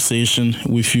conversation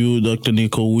with you, Dr.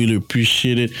 Nicole. Really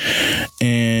appreciate it,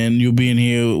 and you being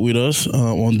here with us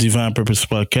on Divine Purpose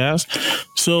Podcast.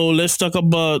 So let's talk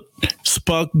about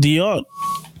Spark the Heart.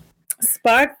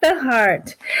 Spark the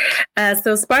Heart.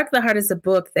 So Spark the Heart is a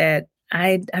book that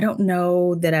I don't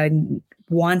know that I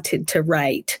wanted to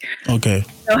write. Okay.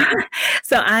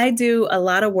 So I do a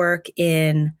lot of work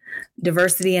in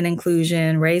diversity and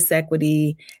inclusion, race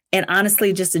equity, and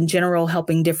honestly, just in general,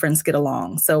 helping difference get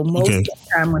along. So most of the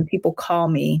time when people call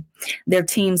me, their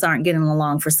teams aren't getting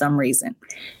along for some reason.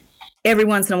 Every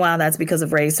once in a while, that's because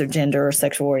of race or gender or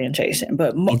sexual orientation,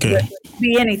 but it could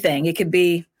be anything. It could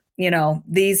be,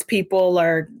 these people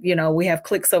are, we have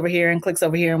clicks over here and clicks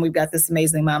over here, and we've got this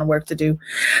amazing amount of work to do.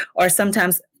 Or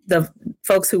sometimes the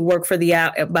folks who work for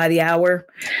by the hour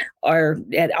are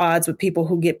at odds with people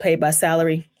who get paid by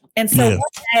salary. And so one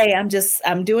day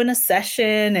I'm doing a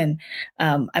session, and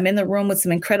I'm in the room with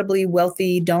some incredibly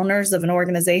wealthy donors of an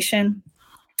organization.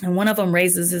 And one of them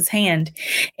raises his hand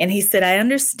and he said, I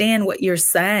understand what you're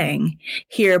saying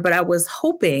here, but I was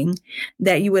hoping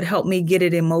that you would help me get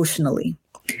it emotionally.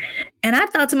 And I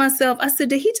thought to myself, I said,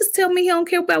 did he just tell me he don't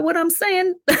care about what I'm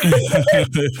saying? He just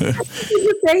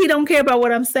said he don't care about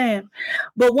what I'm saying.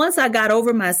 But once I got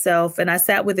over myself and I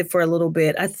sat with it for a little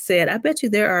bit, I said, I bet you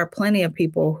there are plenty of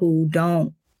people who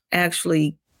don't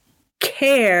actually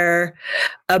care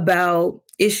about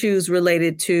issues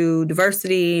related to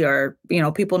diversity or,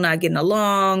 people not getting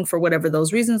along for whatever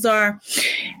those reasons are,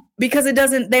 because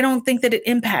they don't think that it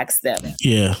impacts them.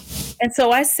 Yeah. And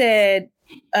so I said,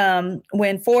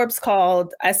 when Forbes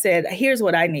called, I said, here's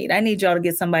what I need. I need y'all to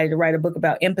get somebody to write a book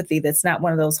about empathy that's not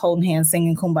one of those holding hands,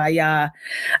 singing Kumbaya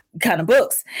kind of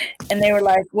books. And they were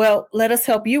like, well, let us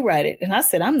help you write it. And I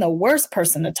said, I'm the worst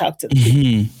person to talk to.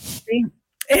 Mm-hmm.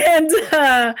 And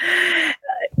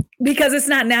because it's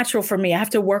not natural for me, I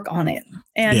have to work on it.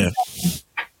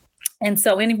 And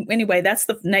so anyway, that's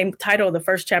the title of the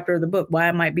first chapter of the book, Why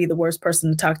I Might Be the Worst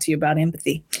Person to Talk to You About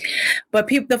Empathy. But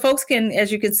the folks can,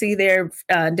 as you can see there,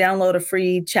 download a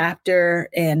free chapter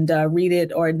and read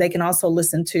it, or they can also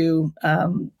listen to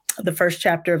the first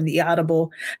chapter of the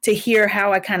Audible to hear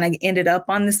how I kind of ended up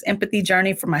on this empathy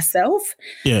journey for myself.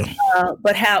 Yeah.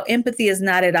 But how empathy is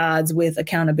not at odds with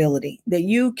accountability, that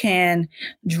you can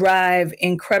drive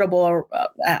incredible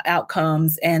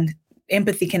outcomes, and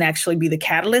empathy can actually be the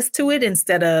catalyst to it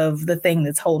instead of the thing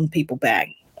that's holding people back.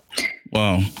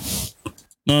 Wow.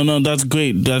 No, that's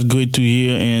great. That's great to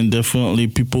hear. And definitely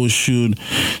people should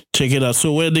check it out.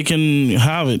 So where they can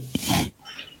have it?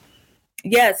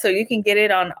 Yeah, so you can get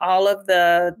it on all of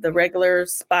the regular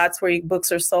spots where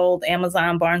books are sold: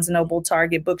 Amazon, Barnes & Noble,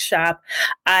 Target, Bookshop.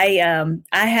 I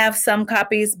have some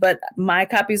copies, but my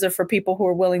copies are for people who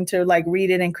are willing to read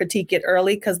it and critique it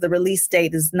early, because the release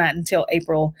date is not until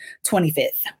April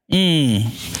 25th.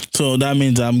 So that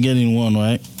means I'm getting one,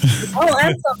 right? Oh,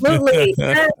 absolutely.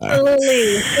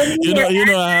 Absolutely.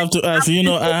 I have to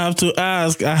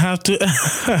ask.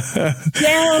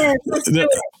 Yes, let's do it.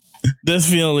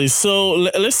 Definitely. So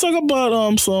let's talk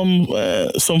about some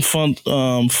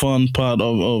fun part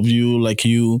of you. Like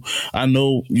you, I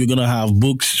know you're gonna have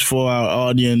books for our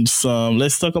audience.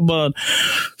 Let's talk about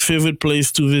favorite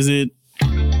place to visit.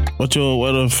 What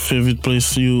a favorite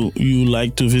place you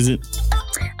like to visit?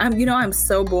 I'm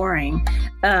so boring.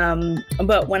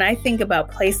 But when I think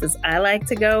about places I like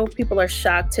to go, people are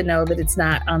shocked to know that it's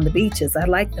not on the beaches. I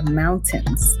like the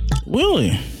mountains.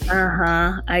 Really?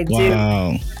 I do.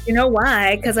 Wow. You know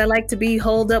why? Because I like to be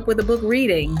holed up with a book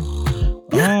reading.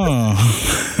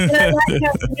 Oh. And I like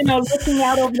looking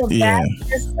out over the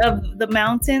vastness of the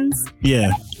mountains.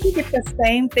 Yeah. You get the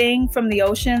same thing from the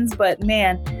oceans, but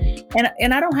man,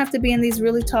 and I don't have to be in these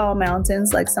really tall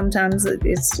mountains. Like sometimes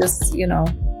it's just,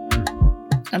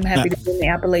 I'm happy to be in the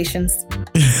Appalachians.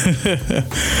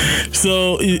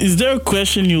 So is there a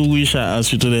question you wish I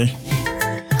asked you today?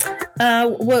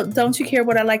 Well, don't you care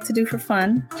what I like to do for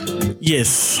fun?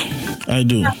 Yes, I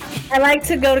do. I like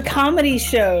to go to comedy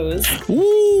shows.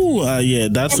 Ooh, yeah,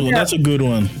 that's a good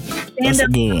one. That's a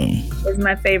good one. Is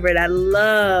my favorite. I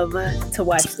love to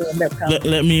watch stand-up comedy.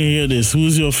 Let me hear this.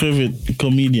 Who's your favorite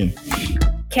comedian?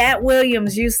 Cat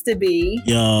Williams used to be.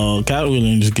 Yo, Cat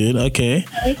Williams is good. Okay.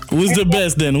 Who's the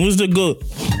best then? Who's the GOAT?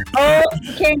 Oh,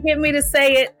 you can't get me to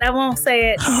say it. I won't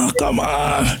say it. Oh, come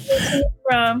on.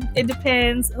 It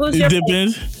depends. Who's your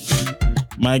favorite?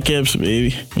 Mike Epps,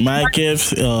 baby. Mike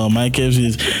Epps. Mike Epps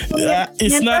is.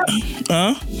 It's not.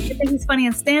 Huh? You think he's funny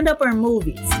in stand-up or in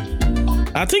movies?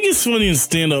 I think it's funny in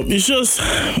stand-up. It's just,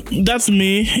 that's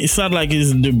me. It's not like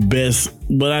it's the best,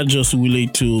 but I just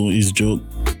relate to his joke.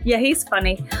 Yeah, he's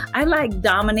funny. I like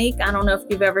Dominique. I don't know if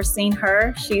you've ever seen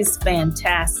her. She's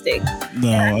fantastic.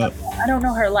 No, I don't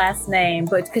know her last name,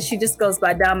 but because she just goes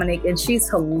by Dominique, and she's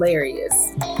hilarious.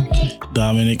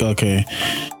 Dominique, okay.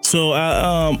 So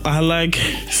I'm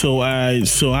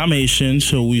Haitian,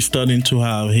 so we starting to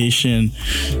have Haitian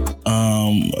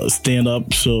stand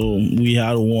up. So we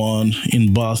had one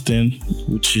in Boston,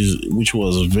 which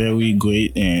was very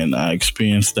great, and I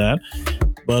experienced that.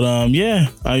 But I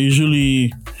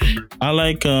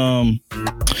like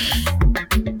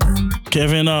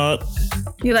Kevin Hart.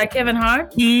 You like Kevin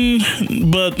Hart?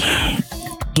 But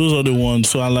those are the ones.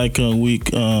 So I like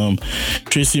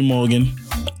Tracy Morgan.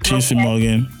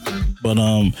 But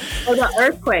what about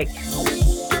Earthquake?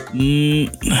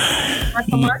 Not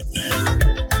so much?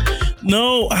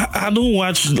 No, I don't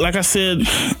watch. Like I said,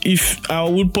 if I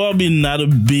would probably not a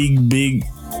big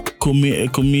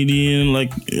comedian,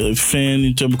 like fan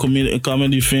in terms of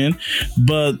comedy fan,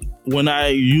 but when I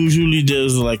usually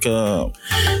there's like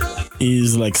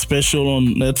is like special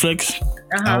on Netflix,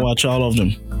 I watch all of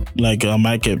them, like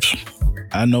Mike Epps.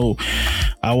 I know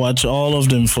I watch all of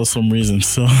them for some reason.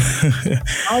 So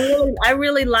I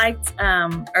really liked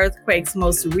Earthquake's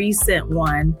most recent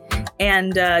one.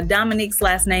 And Dominique's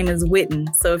last name is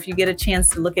Witten. So if you get a chance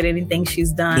to look at anything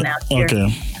she's done out here,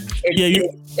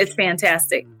 it's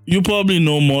fantastic. You probably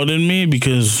know more than me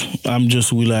because I'm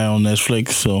just rely on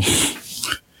Netflix.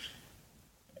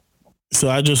 So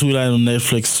I just rely on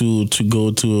Netflix to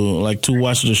go to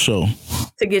watch the show.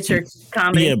 To get your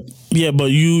comedy. Yeah,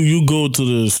 but you go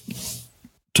to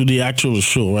the actual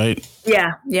show, right?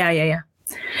 Yeah.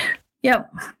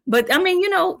 Yep. But I mean,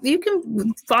 you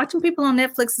can watching people on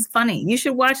Netflix is funny. You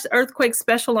should watch the Earthquake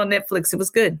special on Netflix. It was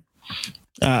good.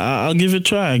 I'll give it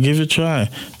a try.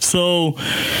 So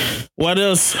what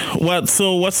else? What's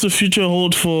the future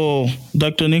hold for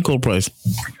Dr. Nicole Price?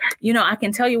 I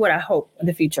can tell you what I hope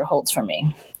the future holds for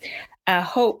me. I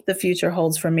hope the future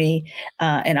holds for me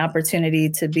an opportunity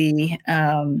to be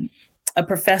a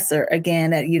professor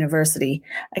again at university.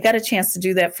 I got a chance to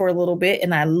do that for a little bit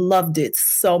and I loved it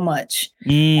so much.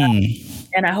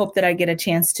 And I hope that I get a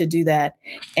chance to do that.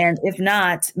 And if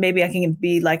not, maybe I can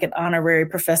be like an honorary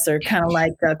professor, kind of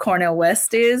like Cornel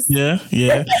West is. Yeah. I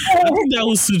think that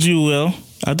would suit you well.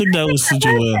 I think that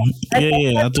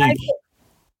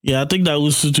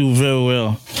would suit you very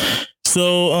well.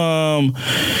 So,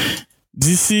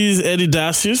 this is Eddy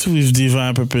Dacius with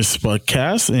Divine Purpose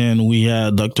Podcast, and we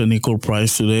had Dr. Nicole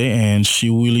Price today, and she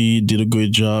really did a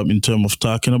great job in terms of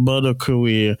talking about her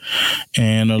career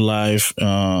and her life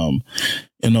in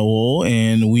a whole,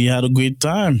 and we had a great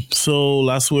time. So,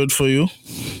 last word for you.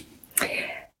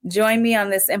 Join me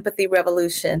on this empathy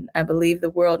revolution. I believe the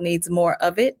world needs more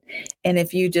of it, and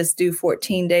if you just do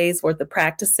 14 days worth of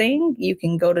practicing, you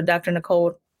can go to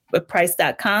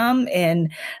drnicoleprice.com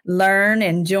and learn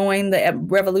and join the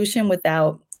revolution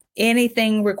without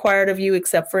anything required of you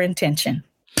except for intention.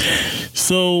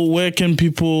 So where can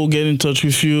people get in touch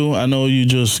with you? I know you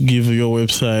just give your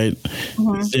website.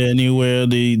 Is there anywhere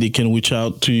they can reach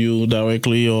out to you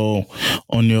directly or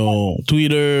on your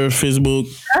Twitter, Facebook?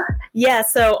 Yeah,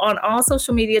 so on all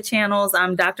social media channels,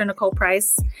 I'm Dr. Nicole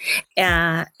Price.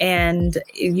 And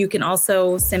you can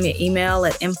also send me an email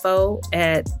at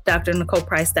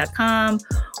info@drnicoleprice.com,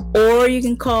 or you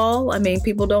can call. I mean,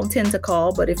 people don't tend to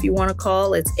call, but if you want to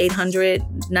call, it's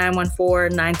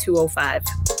 800-914-9205.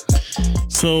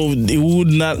 So it would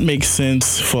not make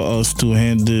sense for us to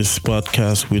end this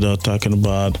podcast without talking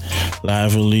about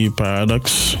Lively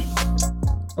Paradox.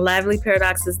 Lively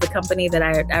Paradox is the company that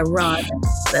I run.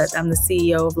 That I'm the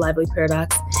CEO of Lively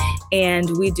Paradox.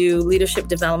 And we do leadership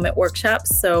development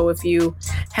workshops. So if you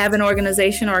have an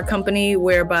organization or a company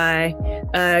whereby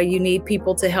you need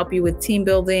people to help you with team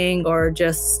building, or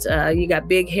just you got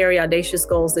big, hairy, audacious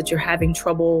goals that you're having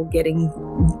trouble getting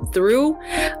through,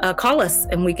 call us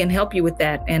and we can help you with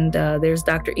that. And there's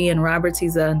Dr. Ian Roberts.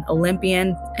 He's an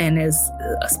Olympian and is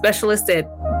a specialist at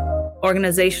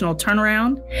organizational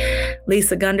turnaround.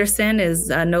 Lisa Gunderson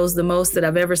knows the most that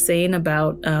I've ever seen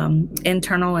about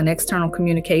internal and external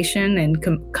communication and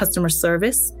customer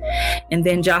service. And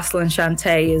then Jocelyn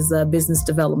Shante is business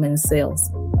development and sales.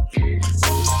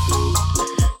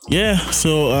 Yeah,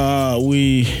 so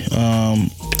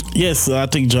yes, I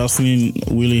think Jocelyn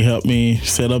really helped me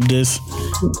set up this.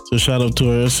 So shout out to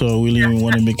her. So we really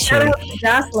want to make sure. Shout out to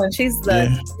Jocelyn. She's the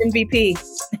MVP.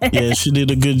 Yeah, she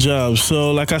did a good job.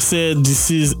 So like I said,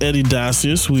 this is Eddy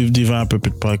Dacius with Divine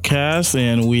Purpose Podcast,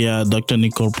 and we are Dr.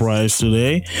 Nicole Price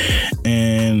today.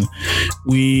 And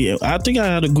I think I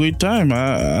had a great time.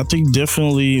 I think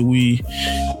definitely we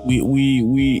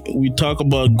talk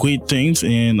about great things,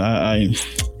 and I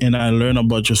learn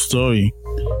about your story.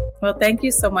 Well, thank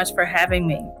you so much for having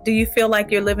me. Do you feel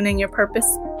like you're living in your purpose?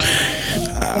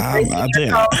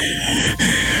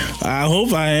 I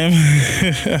hope I am.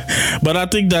 But I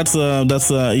think I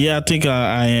think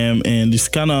I am. And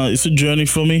it's a journey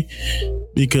for me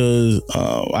because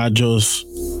I just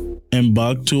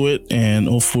embarked to it, and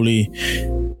hopefully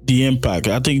the impact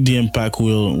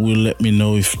will let me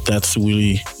know if that's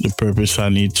really the purpose I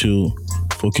need to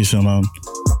focus on.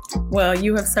 Well,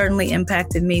 you have certainly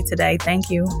impacted me today. Thank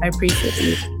you. I appreciate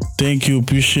you. Thank you.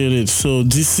 Appreciate it. So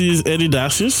this is Eddy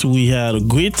Dacius. We had a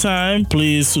great time.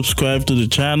 Please subscribe to the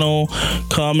channel,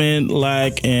 comment,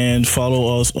 like, and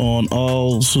follow us on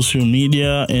all social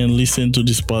media, and listen to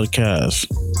this podcast.